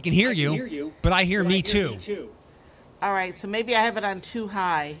 I can hear you, but I hear me too. All right, so maybe I have it on too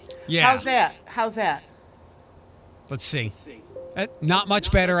high. Yeah. How's that? Let's see. Not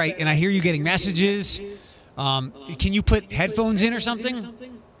much better. And I hear you getting messages. Can you put headphones in or something?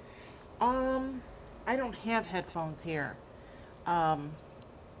 I don't have headphones here. Let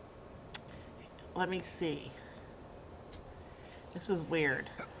me see. This is weird.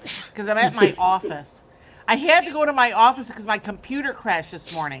 Because I'm at my office. I had to go to my office because my computer crashed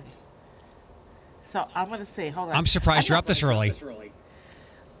this morning. So I'm going to see. Hold on. I'm surprised you're up this early.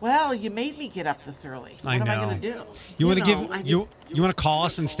 Well, you made me get up this early. What am I going to do? You want to you want to call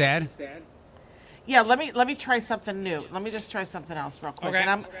us instead? Yeah, let me try something new. Let me just try something else real quick. Okay.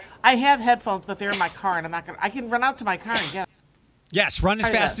 And I have headphones, but they're in my car, and I can run out to my car and get them. Yes, run as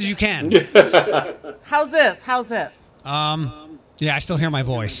fast as you can. How's this? Yeah, I still hear my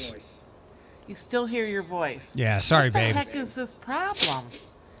voice. You still hear your voice. Yeah, sorry, babe. What the heck is this problem?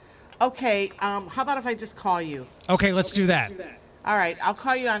 Okay, how about if I just call you? Okay, let's do that. All right, I'll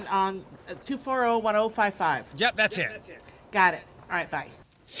call you on 240-1055. Yep, that's it. Got it. All right, bye.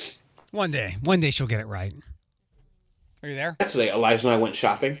 One day she'll get it right. Are you there? Yesterday, Elijah and I went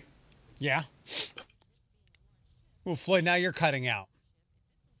shopping. Yeah. Oh, Floyd, now you're cutting out.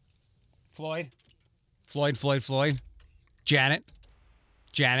 Floyd. Janet.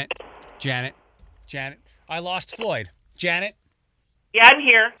 I lost Floyd. Janet. Yeah, I'm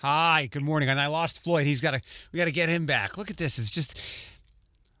here. Hi, good morning. And I lost Floyd. We got to get him back. Look at this. It's just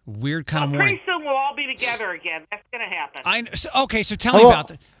weird kind of morning. Pretty soon we'll all be together again. That's going to happen. So tell me about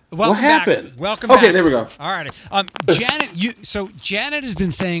that. Welcome What happened? Back. Welcome back. Okay, there we go. All right. Janet, Janet has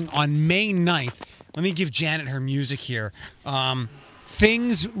been saying on May 9th, let me give Janet her music here.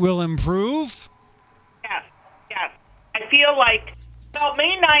 Things will improve. Yes. I feel like,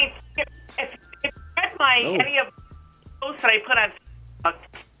 May 9th, if you read any of the posts that I put on Facebook,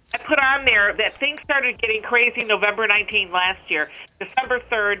 I put on there that things started getting crazy November 19th last year. December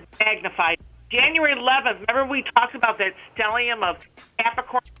 3rd, magnified. January 11th, remember we talked about that stellium of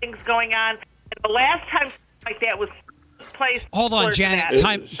Capricorn things going on? And the last time something like that was placed. Hold on, Janet.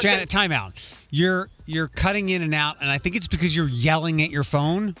 Time out. You're cutting in and out, and I think it's because you're yelling at your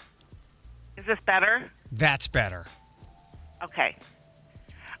phone. Is this better? That's better. Okay.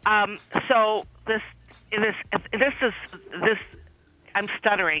 So this I'm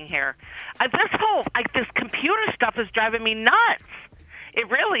stuttering here. This computer stuff is driving me nuts. It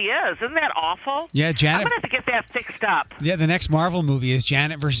really is. Isn't that awful? Yeah, Janet. I'm going to have to get that fixed up. Yeah, the next Marvel movie is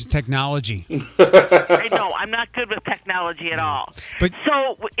Janet versus technology. I know. I'm not good with technology at all. But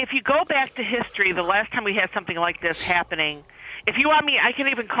so if you go back to history, the last time we had something like this happening, if you want me, I can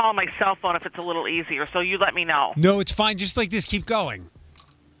even call my cell phone if it's a little easier. So you let me know. No, it's fine. Just like this. Keep going.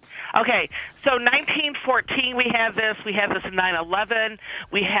 Okay, so 1914 we had this in 9/11.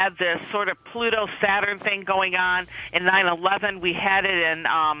 We had this sort of Pluto-Saturn thing going on in 9/11. We had it in,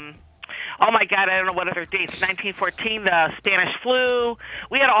 oh my God, I don't know what other dates. 1914, the Spanish flu.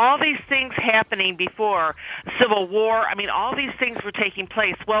 We had all these things happening before Civil War. I mean, all these things were taking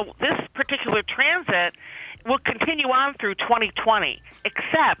place. Well, this particular transit will continue on through 2020,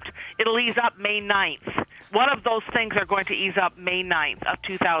 except it'll ease up May 9th. One of those things are going to ease up May 9th of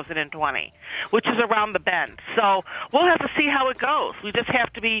 2020, which is around the bend. So we'll have to see how it goes. We just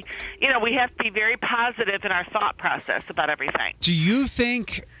have to be, we have to be very positive in our thought process about everything. Do you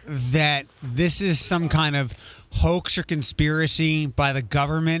think that this is some kind of hoax or conspiracy by the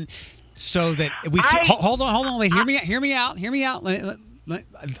government so that we can, hold on, wait, hear me out.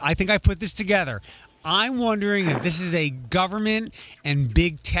 I think I put this together. I'm wondering if this is a government and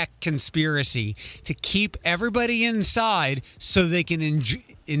big tech conspiracy to keep everybody inside so they can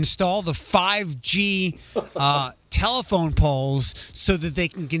install the 5G telephone poles so that they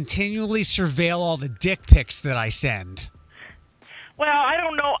can continually surveil all the dick pics that I send. Well, I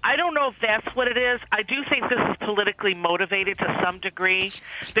don't know. I don't know if that's what it is. I do think this is politically motivated to some degree.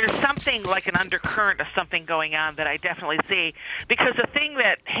 There's something like an undercurrent of something going on that I definitely see. Because the thing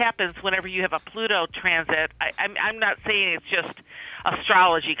that happens whenever you have a Pluto transit, I'm not saying it's just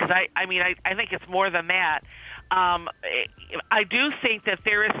astrology, because I think it's more than that. I do think that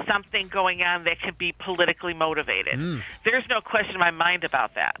there is something going on that can be politically motivated. There's no question in my mind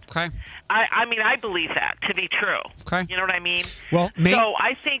about that. Okay. I believe that to be true. Okay. You know what I mean? Well, so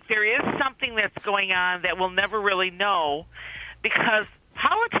I think there is something that's going on that we'll never really know, because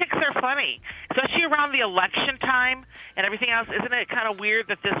politics are funny, especially around the election time and everything else. Isn't it kind of weird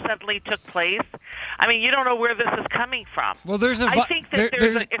that this suddenly took place? I mean, you don't know where this is coming from. Well, I think that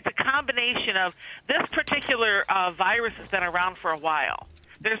it's a combination of this particular virus has been around for a while.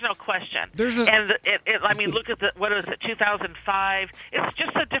 There's no question. Look at what is it, 2005? It's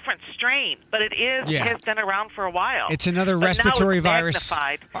just a different strain, but it has been around for a while. It's another respiratory virus.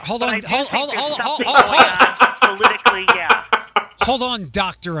 Hold on. Politically, yeah. Hold on,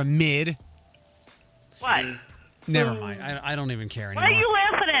 Dr. Amid. What? Never mind. I don't even care anymore. Why are you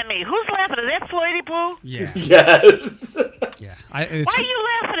laughing at me? Who's laughing? Is that Floydie Poo? Yeah. Yes. Yeah. Why are you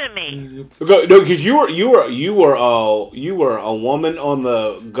laughing at me? No, because you were a woman on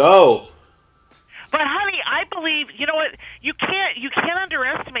the go. But honey, I believe, you know what, you can't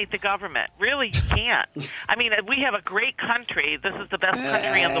underestimate the government. Really, you can't. I mean, we have a great country. This is the best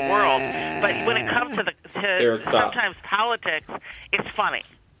country in the world. But when it comes to sometimes politics, it's funny.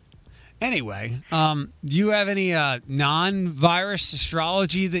 Anyway, do you have any non-virus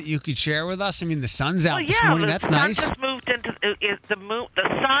astrology that you could share with us? I mean, the sun's out this morning. That's nice. The sun just moved into the moon. The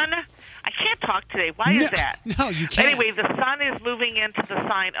sun. I can't talk today. Why is that? No, you can't. Anyway, the sun is moving into the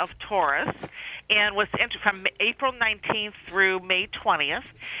sign of Taurus, and from April 19th through May 20th.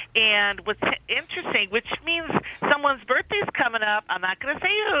 And what's interesting, which means someone's birthday's coming up. I'm not going to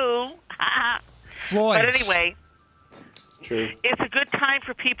say who. Floyd. But anyway. True. It's a good time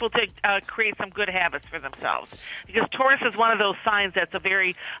for people to create some good habits for themselves. Because Taurus is one of those signs that's a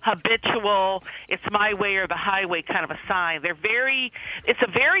very habitual, it's my way or the highway kind of a sign. It's a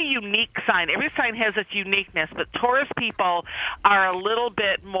very unique sign. Every sign has its uniqueness, but Taurus people are a little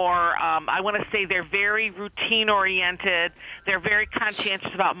bit more, I want to say they're very routine-oriented. They're very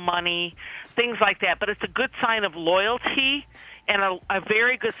conscientious about money, things like that. But it's a good sign of loyalty and a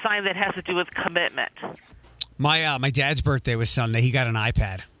very good sign that has to do with commitment. My dad's birthday was Sunday. He got an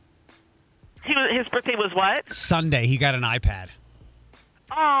iPad. His birthday was what? Sunday. He got an iPad.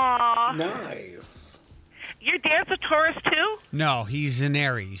 Aww. Nice. Your dad's a Taurus too? No, he's an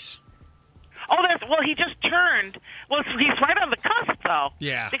Aries. Oh, he just turned. Well, he's right on the cusp, though.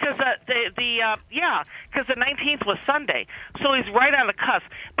 Yeah. Because because the 19th was Sunday, so he's right on the cusp.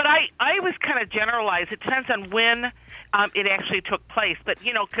 But I always kind of generalize. It depends on when it actually took place. But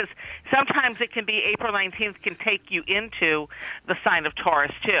because sometimes it can be April 19th can take you into the sign of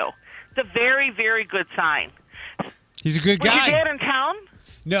Taurus too. It's a very, very good sign. He's a good guy. Was your dad in town?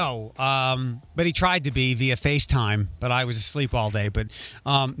 No, but he tried to be via FaceTime, but I was asleep all day. But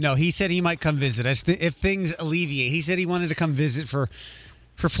no, he said he might come visit us if things alleviate. He said he wanted to come visit for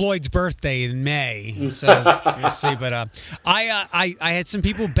Floyd's birthday in May. So we'll see. But I had some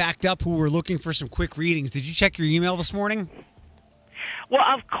people backed up who were looking for some quick readings. Did you check your email this morning? Well,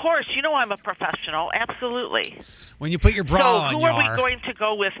 of course. I'm a professional. Absolutely. When you put your bra on, so who are we going to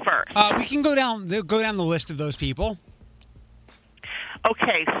go with first? We can go down the list of those people.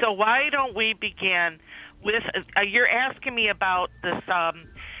 Okay, so why don't we begin with, you're asking me about this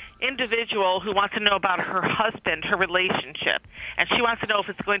individual who wants to know about her husband, her relationship, and she wants to know if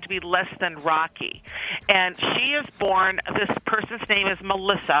it's going to be less than rocky. And she is born, this person's name is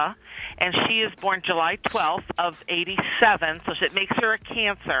Melissa, and she is born July 12th of 87, so it makes her a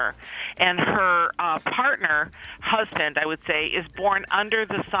Cancer. And her husband, I would say, is born under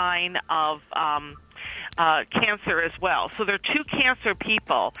the sign of Cancer as well. So they're two Cancer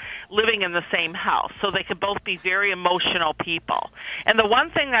people living in the same house. So they can both be very emotional people. And the one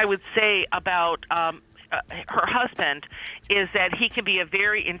thing I would say about her husband is that he can be a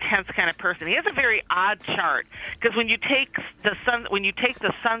very intense kind of person. He has a very odd chart because when you take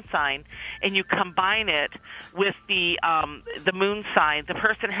the sun sign and you combine it with the moon sign, the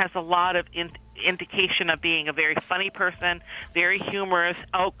person has a lot of indication of being a very funny person, very humorous,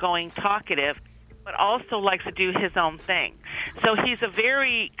 outgoing, talkative, but also likes to do his own thing. So he's a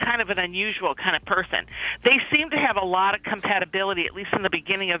very kind of an unusual kind of person. They seem to have a lot of compatibility, at least in the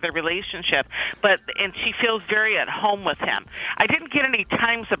beginning of their relationship, and she feels very at home with him. I didn't get any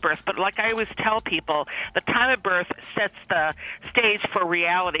times of birth, but like I always tell people, the time of birth sets the stage for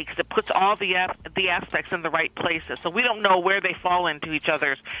reality because it puts all the aspects in the right places. So we don't know where they fall into each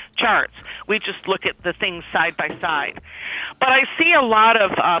other's charts. We just look at the things side by side. But I see a lot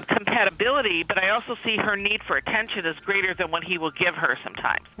of compatibility, but I also see her need for attention is greater than what he will give her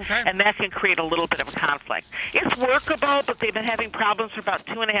sometimes. Okay. And that can create a little bit of a conflict. It's workable, but they've been having problems for about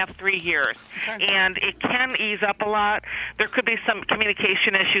 2.5, 3 years. Okay. And it can ease up a lot. There could be some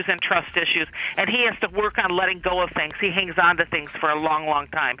communication issues and trust issues, and he has to work on letting go of things. He hangs on to things for a long, long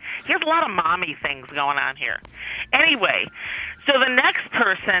time. He has a lot of mommy things going on here. Anyway, so the next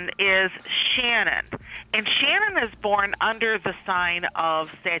person is Shannon. And Shannon is born under the sign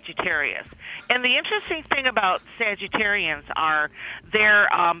of Sagittarius. And the interesting thing about Sagittarians are they're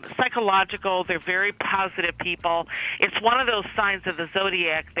psychological, they're very positive people. It's one of those signs of the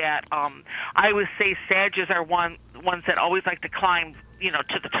zodiac that I would say Sagittarius are ones that always like to climb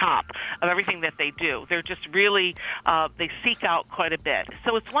to the top of everything that they do. They're just really, they seek out quite a bit.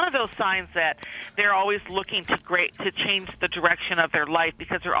 So it's one of those signs that they're always looking to change the direction of their life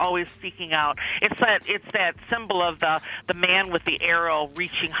because they're always seeking out. It's that symbol of the man with the arrow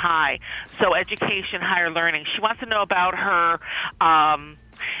reaching high. So education, higher learning. She wants to know about her,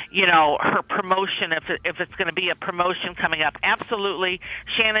 her promotion, if it's going to be a promotion coming up. Absolutely.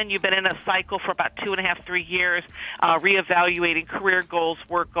 Shannon, you've been in a cycle for about 2.5, 3 years, reevaluating career goals,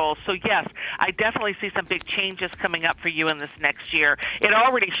 work goals. So, yes, I definitely see some big changes coming up for you in this next year. It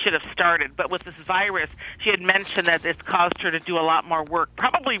already should have started, but with this virus, she had mentioned that it's caused her to do a lot more work,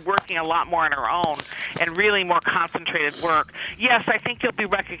 probably working a lot more on her own and really more concentrated work. Yes, I think you'll be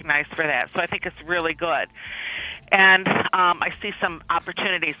recognized for that, so I think it's really good. And I see some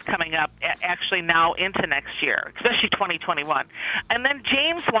opportunities coming up actually now into next year, especially 2021. And then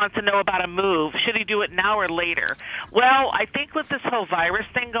James wants to know about a move. Should he do it now or later? Well, I think with this whole virus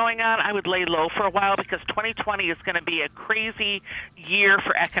thing going on, I would lay low for a while because 2020 is going to be a crazy year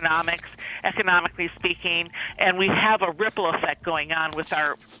for economically speaking, and we have a ripple effect going on with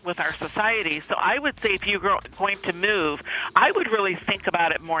our society. So I would say if you're going to move, I would really think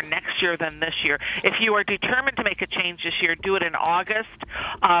about it more next year than this year. If you are determined to make a change this year, do it in August,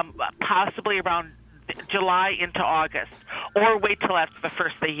 possibly around July into August, or wait till after the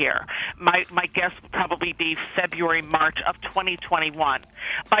first of the year. My guess would probably be February, March of 2021.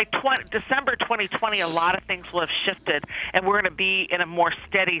 By December 2020, a lot of things will have shifted, and we're going to be in a more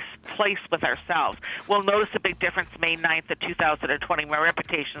steady place with ourselves. We'll notice a big difference May 9th of 2020. My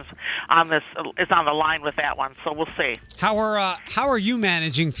reputation on this is on the line with that one, so we'll see. How are you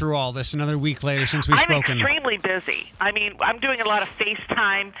managing through all this another week later since we've spoken? I'm extremely busy. I mean, I'm doing a lot of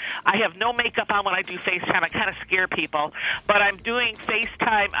FaceTime. I have no makeup on when I do FaceTime. I kind of scare people, but I'm doing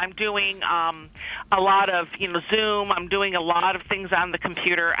FaceTime. I'm doing a lot of Zoom. I'm doing a lot of things on the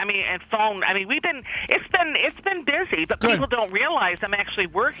computer. I mean, and phone. I mean, it's been busy, but Good. people don't realize I'm actually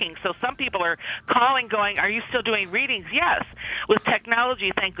working. So some people are calling, going, "Are you still doing readings?" Yes. With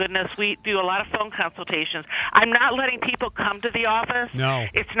technology, thank goodness, we do a lot of phone consultations. I'm not letting people come to the office. No.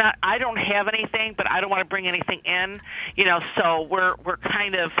 It's not. I don't have anything, but I don't want to bring anything in. So we're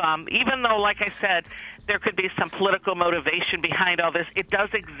kind of even though, like I said, there could be some political motivation behind all this. It does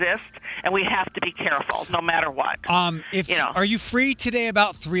exist, and we have to be careful, no matter what. Are you free today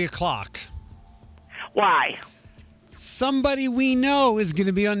about 3:00? Why? Somebody we know is going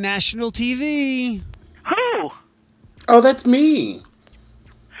to be on national TV. Who? Oh, that's me.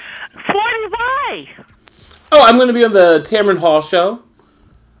 Floydie, why? Oh, I'm going to be on the Tamron Hall show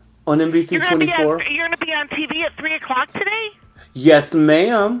on NBC You're 24. You're going to be on TV at 3:00 today? Yes,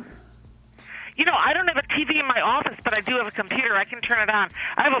 ma'am. I don't have a TV in my office, but I do have a computer. I can turn it on.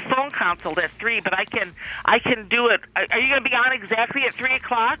 I have a phone consult at 3, but I can do it. Are you going to be on exactly at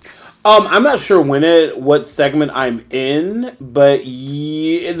 3:00? I'm not sure what segment I'm in, but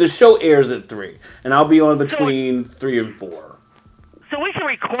the show airs at 3, and I'll be on between 3 and 4. So we can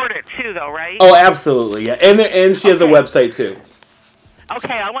record it too, though, right? Oh, absolutely, yeah. And she has a website too.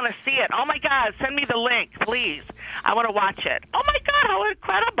 Okay, I want to see it. Oh my God, send me the link, please. I want to watch it. Oh my God, how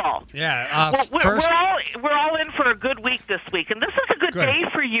incredible! Yeah. We're all in for a good week this week, and this is a good day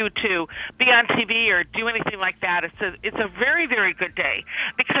for you to be on TV or do anything like that. It's a very, very good day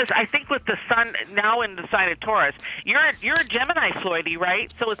because I think with the sun now in the sign of Taurus, you're a Gemini, Floydie, right?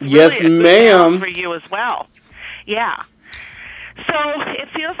 So it's really a good day for you as well. Yeah. So it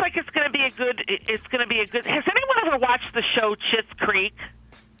feels like it's going to be a good. Has anyone ever watched the show Schitt's Creek?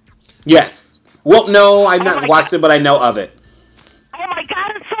 Yes. Well, no, I've not watched it, but I know of it. Oh my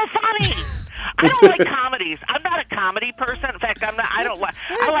God, it's so funny. I don't like comedies. I'm not a comedy person. In fact, I'm not.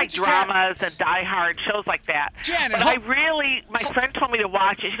 I like dramas and Die Hard shows like that. Janet, but my friend told me to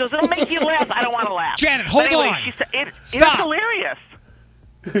watch it. She goes, "It'll make you laugh." I don't want to laugh. Janet, hold on. She said, it's hilarious.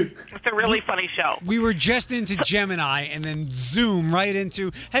 It's a really funny show. We were just into Gemini and then zoom right into.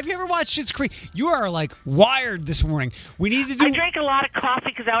 Have you ever watched Schitt's Creek? You are like wired this morning. We need to do. I drank a lot of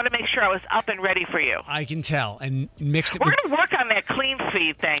coffee because I want to make sure I was up and ready for you. I can tell, and mixed it. We're going to work on that clean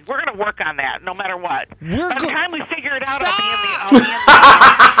feed thing. We're going to work on that, no matter what. By the time we figure it out, I'll be in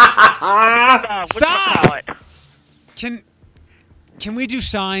the. Stop. Can we do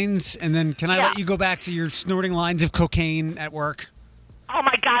signs and then can I let you go back to your snorting lines of cocaine at work? Oh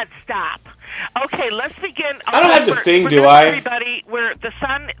my God! Stop. Okay, let's begin. I don't have to sing, do I? Everybody, the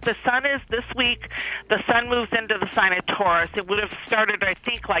sun is this week. The sun moves into the sign of Taurus. It would have started, I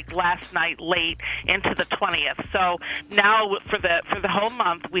think, like last night, late into the 20th. So now, for the whole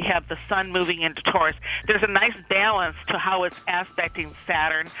month, we have the sun moving into Taurus. There's a nice balance to how it's aspecting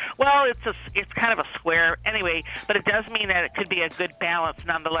Saturn. Well, it's kind of a square anyway, but it does mean that it could be a good balance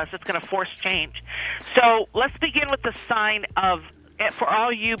nonetheless. It's going to force change. So let's begin with the sign of. For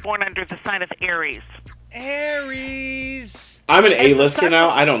all you born under the sign of Aries. Aries. I'm an A-lister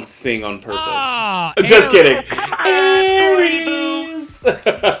now. I don't sing on purpose. Just kidding. Oh, come on, Aries.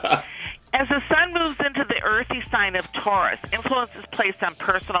 As the sun moves into the earthy sign of Taurus, influence is placed on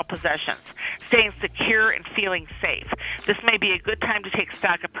personal possessions, staying secure and feeling safe. This may be a good time to take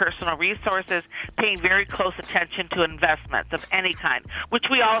stock of personal resources, paying very close attention to investments of any kind, which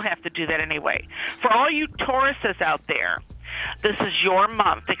we all have to do that anyway. For all you Tauruses out there, This is your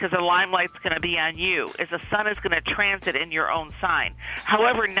month because the limelight's going to be on you, as the sun is going to transit in your own sign.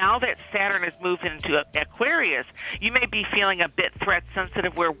 However, now that Saturn has moved into Aquarius, you may be feeling a bit threat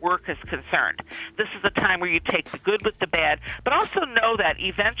sensitive where work is concerned. This is the time where you take the good with the bad, but also know that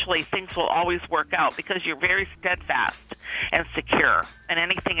eventually things will always work out because you're very steadfast and secure in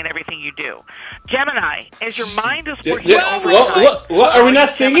anything and everything you do. Gemini, as your mind is working What? Are we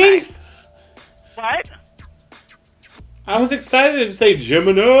not singing? What? I was excited to say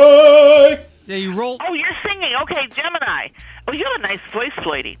Gemini. Yeah, you roll. Oh, you're singing. Okay, Gemini. Oh, you have a nice voice,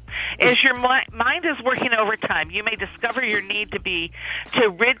 lady. As your mind is working overtime, you may discover your need to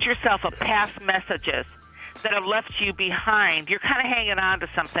rid yourself of past messages that have left you behind. You're kind of hanging on to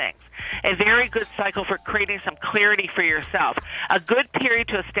some things. A very good cycle for creating some clarity for yourself. A good period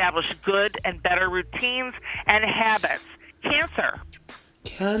to establish good and better routines and habits. Cancer.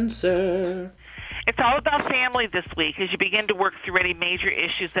 It's all about family this week as you begin to work through any major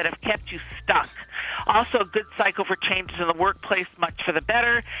issues that have kept you stuck. Also, a good cycle for changes in the workplace, much for the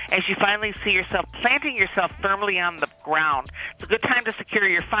better, as you finally see yourself planting yourself firmly on the ground. It's a good time to secure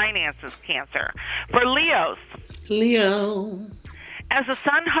your finances, Cancer. For Leos. As the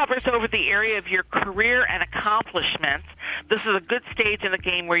sun hovers over the area of your career and accomplishments, this is a good stage in the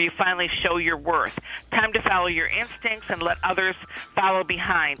game where you finally show your worth. Time to follow your instincts and let others follow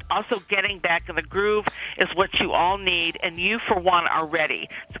behind. Also, getting back in the groove is what you all need, and you, for one, are ready.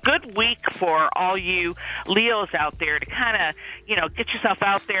 It's a good week for all you Leos out there to kind of, get yourself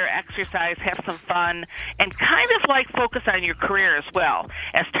out there, exercise, have some fun, and kind of like focus on your career as well.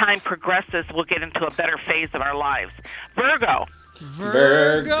 As time progresses, we'll get into a better phase of our lives. Virgo.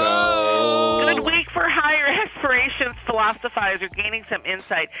 Good week for higher aspirations, philosophizer, gaining some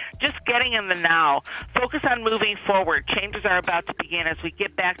insight, just getting in the now. Focus on moving forward. Changes are about to begin as we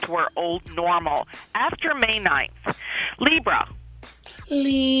get back to our old normal after May 9th. Libra.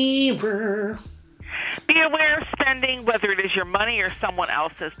 Be aware of spending, whether it is your money or someone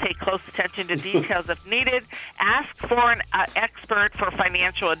else's. Take close attention to details if needed. Ask for an expert for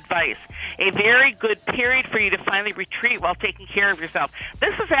financial advice. A very good period for you to finally retreat while taking care of yourself.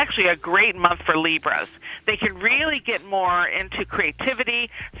 This is actually a great month for Libras. They can really get more into creativity.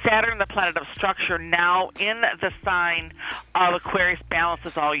 Saturn, the planet of structure, now in the sign of Aquarius,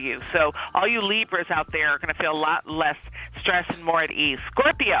 balances all you. So all you Libras out there are going to feel a lot less stress and more at ease.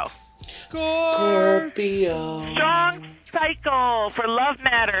 Scorpio. Strong cycle for love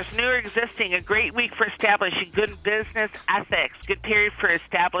matters, new or existing. A great week for establishing good business ethics. Good period for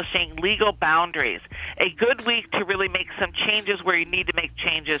establishing legal boundaries. A good week to really make some changes where you need to make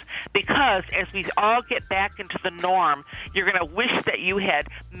changes, because as we all get back into the norm, you're going to wish that you had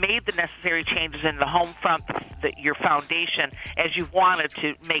made the necessary changes in the home front, your foundation, as you wanted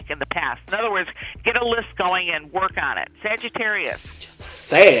to make in the past. In other words, get a list going and work on it. Sagittarius.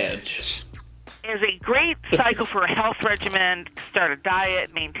 Is a great cycle for a health regimen, start a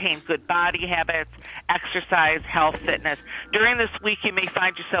diet, maintain good body habits, exercise, health, fitness. During this week, you may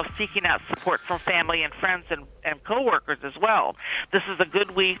find yourself seeking out support from family and friends and coworkers as well. This is a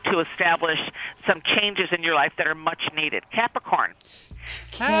good week to establish some changes in your life that are much needed. Capricorn.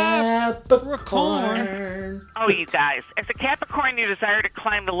 Oh, you guys. As a Capricorn, you desire to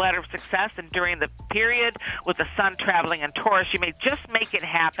climb the ladder of success, and during the period with the sun traveling in Taurus, you may just make it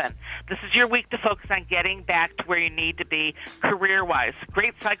happen. This is your week to focus on getting back to where you need to be career-wise.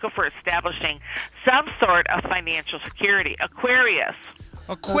 Great cycle for establishing some sort of financial security. Aquarius.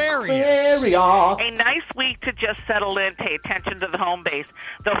 A nice week to just settle in, pay attention to the home base.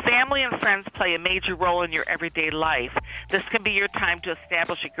 Though family and friends play a major role in your everyday life, this can be your time to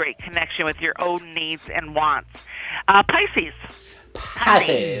establish a great connection with your own needs and wants. Pisces.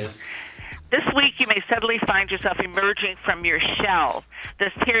 This week, you may suddenly find yourself emerging from your shell.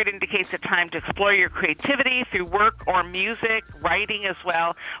 This period indicates a time to explore your creativity through work or music, writing as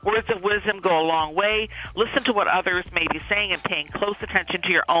well. Words of wisdom go a long way. Listen to what others may be saying and paying close attention to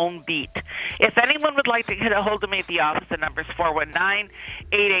your own beat. If anyone would like to get a hold of me at the office, the number is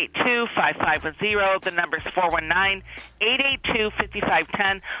 419-882-5510. The number is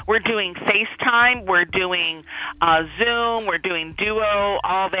 419-882-5510. We're doing FaceTime. We're doing Zoom. We're doing Duo,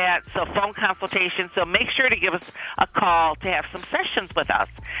 all that. So phone consultation. So make sure to give us a call to have some sessions with us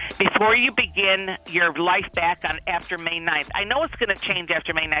before you begin your life back on after May 9th. I know it's going to change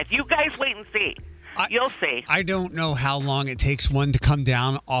after May 9th. You guys wait and see. You'll see. I don't know how long it takes one to come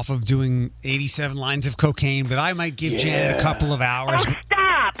down off of doing 87 lines of cocaine, but I might give Janet a couple of hours. Oh,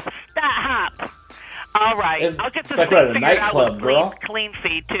 stop. All right. I'll get this thing figured out with clean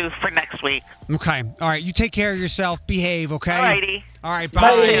feed, too, for next week. Okay. All right. You take care of yourself. Behave, okay? All righty. All right.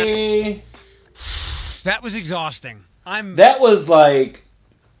 Bye. That was exhausting. That was like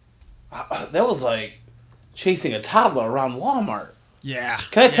chasing a toddler around Walmart. Yeah.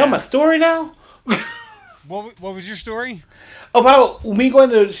 Can I tell my story now? What was your story? About me going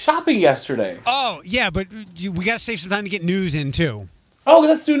to shopping yesterday. Oh, yeah, but we got to save some time to get news in, too. Oh,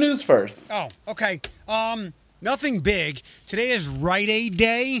 let's do news first. Oh, okay. Nothing big. Today is Rite Aid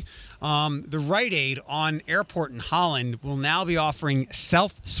Day. The Rite Aid on Airport in Holland will now be offering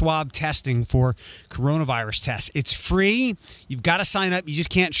self-swab testing for coronavirus tests. It's free. You've got to sign up. You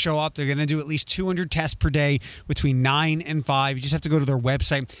just can't show up. They're going to do at least 200 tests per day between 9 and 5. You just have to go to their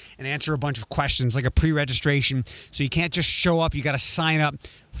website and answer a bunch of questions, like a pre-registration. So you can't just show up. You got to sign up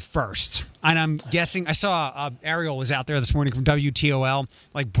first. And I'm guessing, I saw Ariel was out there this morning from WTOL,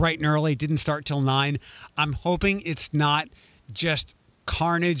 like bright and early. It didn't start till 9. I'm hoping it's not just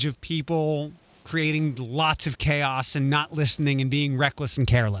carnage of people creating lots of chaos and not listening and being reckless and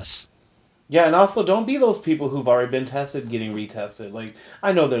careless. Yeah, and also don't be those people who've already been tested getting retested. Like,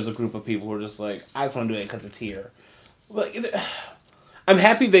 I know there's a group of people who are just like, I just want to do it because it's here. But I'm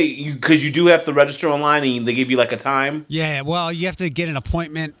happy because you do have to register online and they give you like a time. Yeah, well, you have to get an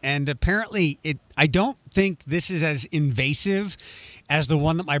appointment, and apparently I don't think this is as invasive as the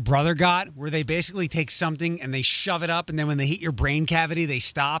one that my brother got, where they basically take something and they shove it up, and then when they hit your brain cavity, they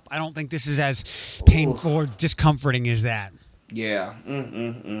stop. I don't think this is as painful or discomforting as that. Yeah.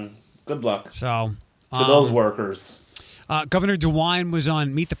 Good luck So, to those workers. Governor DeWine was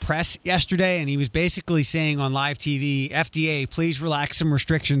on Meet the Press yesterday, and he was basically saying on live TV, FDA, please relax some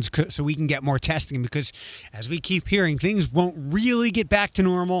restrictions so we can get more testing, because as we keep hearing, things won't really get back to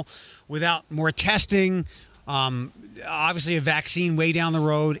normal without more testing. Obviously, a vaccine way down the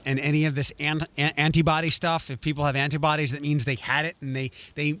road, and any of this antibody stuff. If people have antibodies, that means they had it, and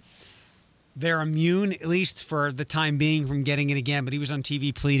they're immune, at least for the time being, from getting it again. But he was on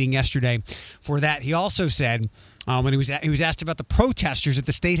TV pleading yesterday for that. He also said, when he was asked about the protesters at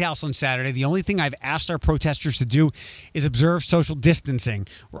the State House on Saturday, the only thing I've asked our protesters to do is observe social distancing.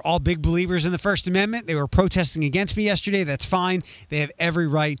 We're all big believers in the First Amendment. They were protesting against me yesterday. That's fine. They have every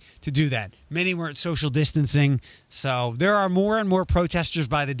right to do that. Many weren't social distancing. So there are more and more protesters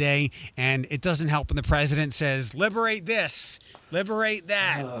by the day, and it doesn't help when the president says, liberate this, liberate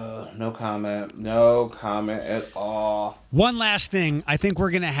that. No comment. No comment at all. One last thing. I think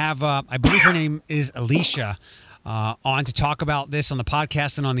we're going to have, I believe her name is Alicia, on to talk about this on the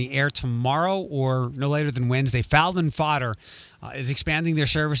podcast and on the air tomorrow or no later than Wednesday. Fallon Fodder is expanding their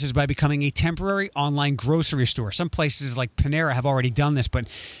services by becoming a temporary online grocery store. Some places like Panera have already done this, but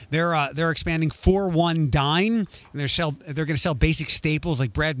they're expanding 4-1 Dine. And they're going to sell basic staples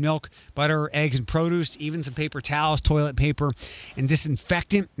like bread, milk, butter, eggs, and produce, even some paper towels, toilet paper, and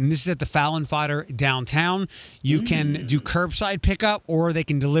disinfectant. And this is at the Fallon Fodder downtown. You can do curbside pickup, or they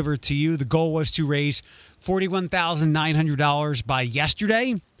can deliver to you. The goal was to raise $41,900 by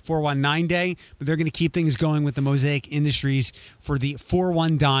yesterday, 419 Day, but they're going to keep things going with the Mosaic Industries for the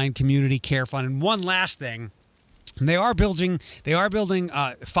 4-1 Dine Community Care Fund. And one last thing. They are building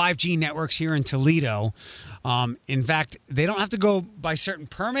 5G networks here in Toledo. In fact, they don't have to go by certain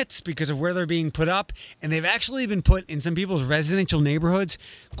permits because of where they're being put up. And they've actually been put in some people's residential neighborhoods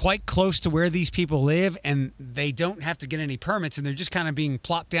quite close to where these people live. And they don't have to get any permits. And they're just kind of being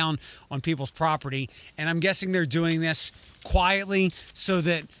plopped down on people's property. And I'm guessing they're doing this quietly so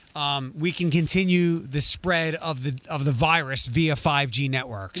that we can continue the spread of the virus via 5G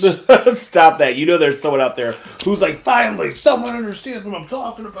networks. Stop that. You know there's someone out there who's like, finally, someone understands what I'm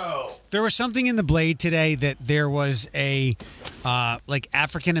talking about. There was something in the Blade today that there was a like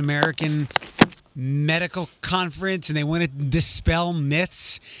African American medical conference, and they wanted to dispel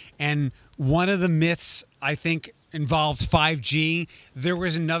myths. And one of the myths, I think, involved 5G. There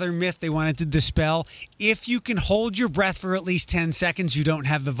was another myth they wanted to dispel. If you can hold your breath for at least 10 seconds, you don't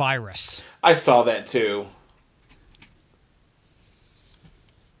have the virus. I saw that too.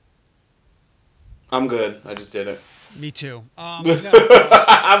 I'm good. I just did it. Me too. I'm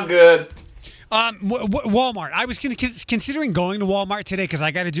good. Walmart. I was considering going to Walmart today because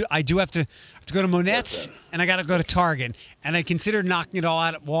I do have to go to Monette's and I got to go to Target, and I considered knocking it all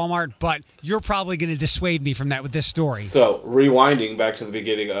out at Walmart. But you're probably going to dissuade me from that with this story. So rewinding back to the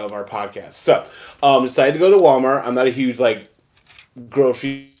beginning of our podcast. So decided to go to Walmart. I'm not a huge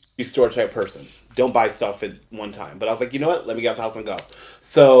grocery store type person. Don't buy stuff at one time. But I was like, you know what? Let me get out the house and go.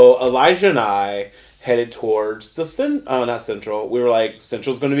 So Elijah and I headed towards not Central. We were like,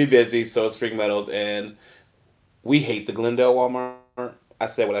 Central's going to be busy, so is Spring Meadows, and we hate the Glendale Walmart. I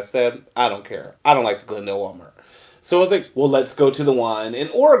said what I said. I don't care. I don't like the Glendale Walmart. So I was like, well, let's go to the one in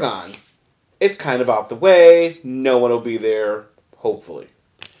Oregon. It's kind of out the way. No one will be there, hopefully.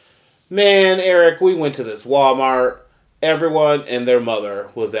 Man, Eric, we went to this Walmart. everyone and their mother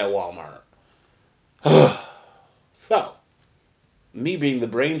was at Walmart. So, me being the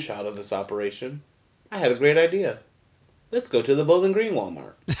brainchild of this operation, I had a great idea. Let's go to the Bowling Green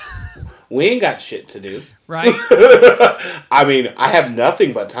Walmart. We ain't got shit to do. Right? I mean, I have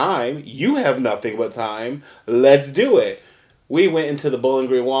nothing but time. You have nothing but time. Let's do it. We went into the Bowling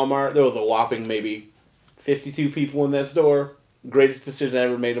Green Walmart. There was a whopping maybe 52 people in that store. Greatest decision I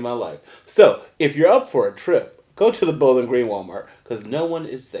ever made in my life. So, if you're up for a trip, go to the Bowling Green Walmart because no one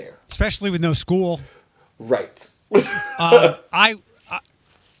is there. Especially with no school. Right. I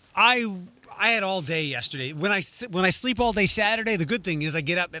had all day yesterday. When I sleep all day Saturday, the good thing is I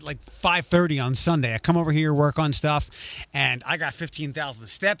get up at like 5:30 on Sunday. I come over here, work on stuff, and I got 15,000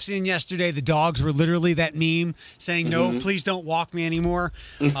 steps in yesterday. The dogs were literally that meme saying, "No, please don't walk me anymore."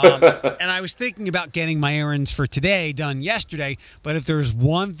 And I was thinking about getting my errands for today done yesterday. But if there's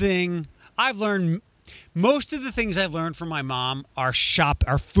one thing I've learned, most of the things I've learned from my mom are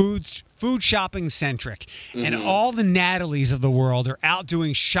food shopping centric, and all the Natalies of the world are out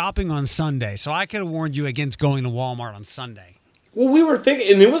doing shopping on Sunday. So I could have warned you against going to Walmart on Sunday. Well, we were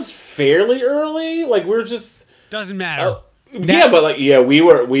thinking, and it was fairly early. Like, we were just... Doesn't matter. We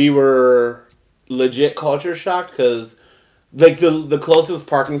were legit culture shocked because, like, the closest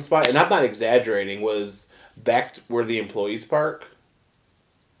parking spot, and I'm not exaggerating, was back where the employees park.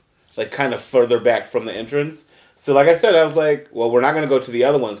 Like, kind of further back from the entrance. So, like I said, I was like, well, we're not going to go to the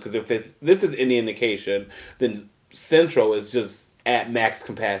other ones because if this is any indication, then Central is just at max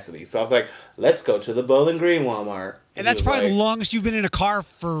capacity. So I was like, let's go to the Bowling Green Walmart. And that's probably the longest you've been in a car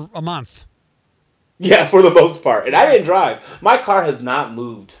for a month. Yeah, for the most part. And I didn't drive. My car has not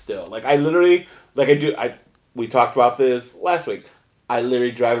moved still. Like, I literally, we talked about this last week. I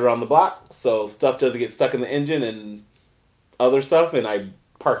literally drive around the block so stuff doesn't get stuck in the engine and other stuff, and I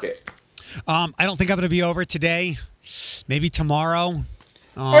park it. I don't think I'm going to be over today. Maybe tomorrow.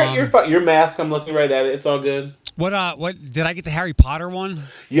 All right, you're fine. Your mask, I'm looking right at it. It's all good. What did I get the Harry Potter one?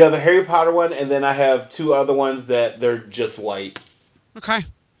 Yeah, the Harry Potter one, and then I have two other ones that they're just white. Okay.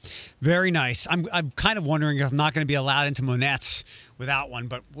 Very nice. I'm kind of wondering if I'm not going to be allowed into Monette's without one,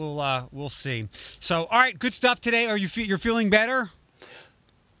 but we'll see. So, all right, good stuff today. Are you're feeling better?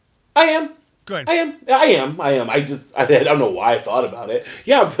 I am. Good. I am. I don't know why I thought about it.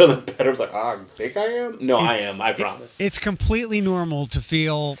 Yeah, I'm feeling better. I was like, I think I am. No, I am. I promise. It's completely normal to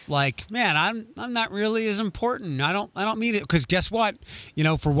feel like, man, I'm not really as important. I don't mean it because guess what?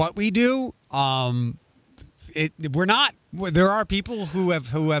 For what we do, we're not. There are people who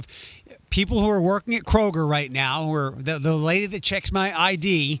have people who are working at Kroger right now, who are the lady that checks my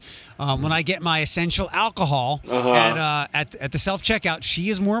ID when I get my essential alcohol at the self-checkout. She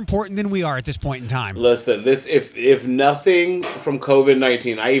is more important than we are at this point in time. Listen, this if nothing from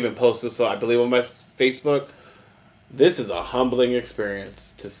COVID-19, I even posted I believe on my Facebook, this is a humbling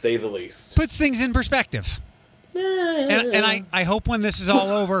experience, to say the least. Puts things in perspective. And I hope when this is all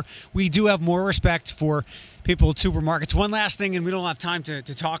over, we do have more respect for people at supermarkets. One last thing, and we don't have time to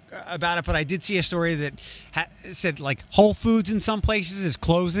talk about it, but I did see a story that said, like, Whole Foods in some places is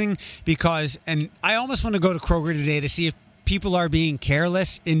closing because, and I almost want to go to Kroger today to see if people are being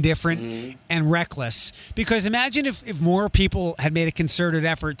careless, indifferent, and reckless. Because imagine if more people had made a concerted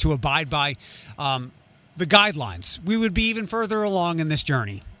effort to abide by the guidelines. We would be even further along in this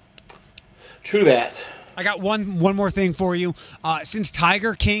journey. True that. I got one more thing for you. Since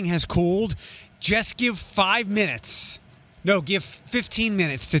Tiger King has cooled, just give 5 minutes. No, give 15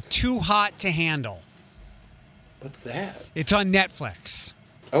 minutes to Too Hot to Handle. What's that? It's on Netflix.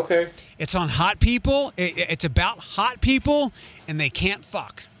 Okay. It's on hot people. It's about hot people, and they can't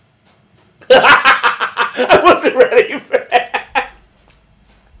fuck. I wasn't ready for that.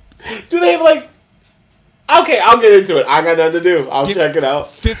 Do they have, like... Okay, I'll get into it. I got nothing to do. I'll check it out.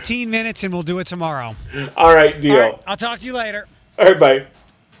 15 minutes, and we'll do it tomorrow. All right, deal. All right, I'll talk to you later. All right, bye.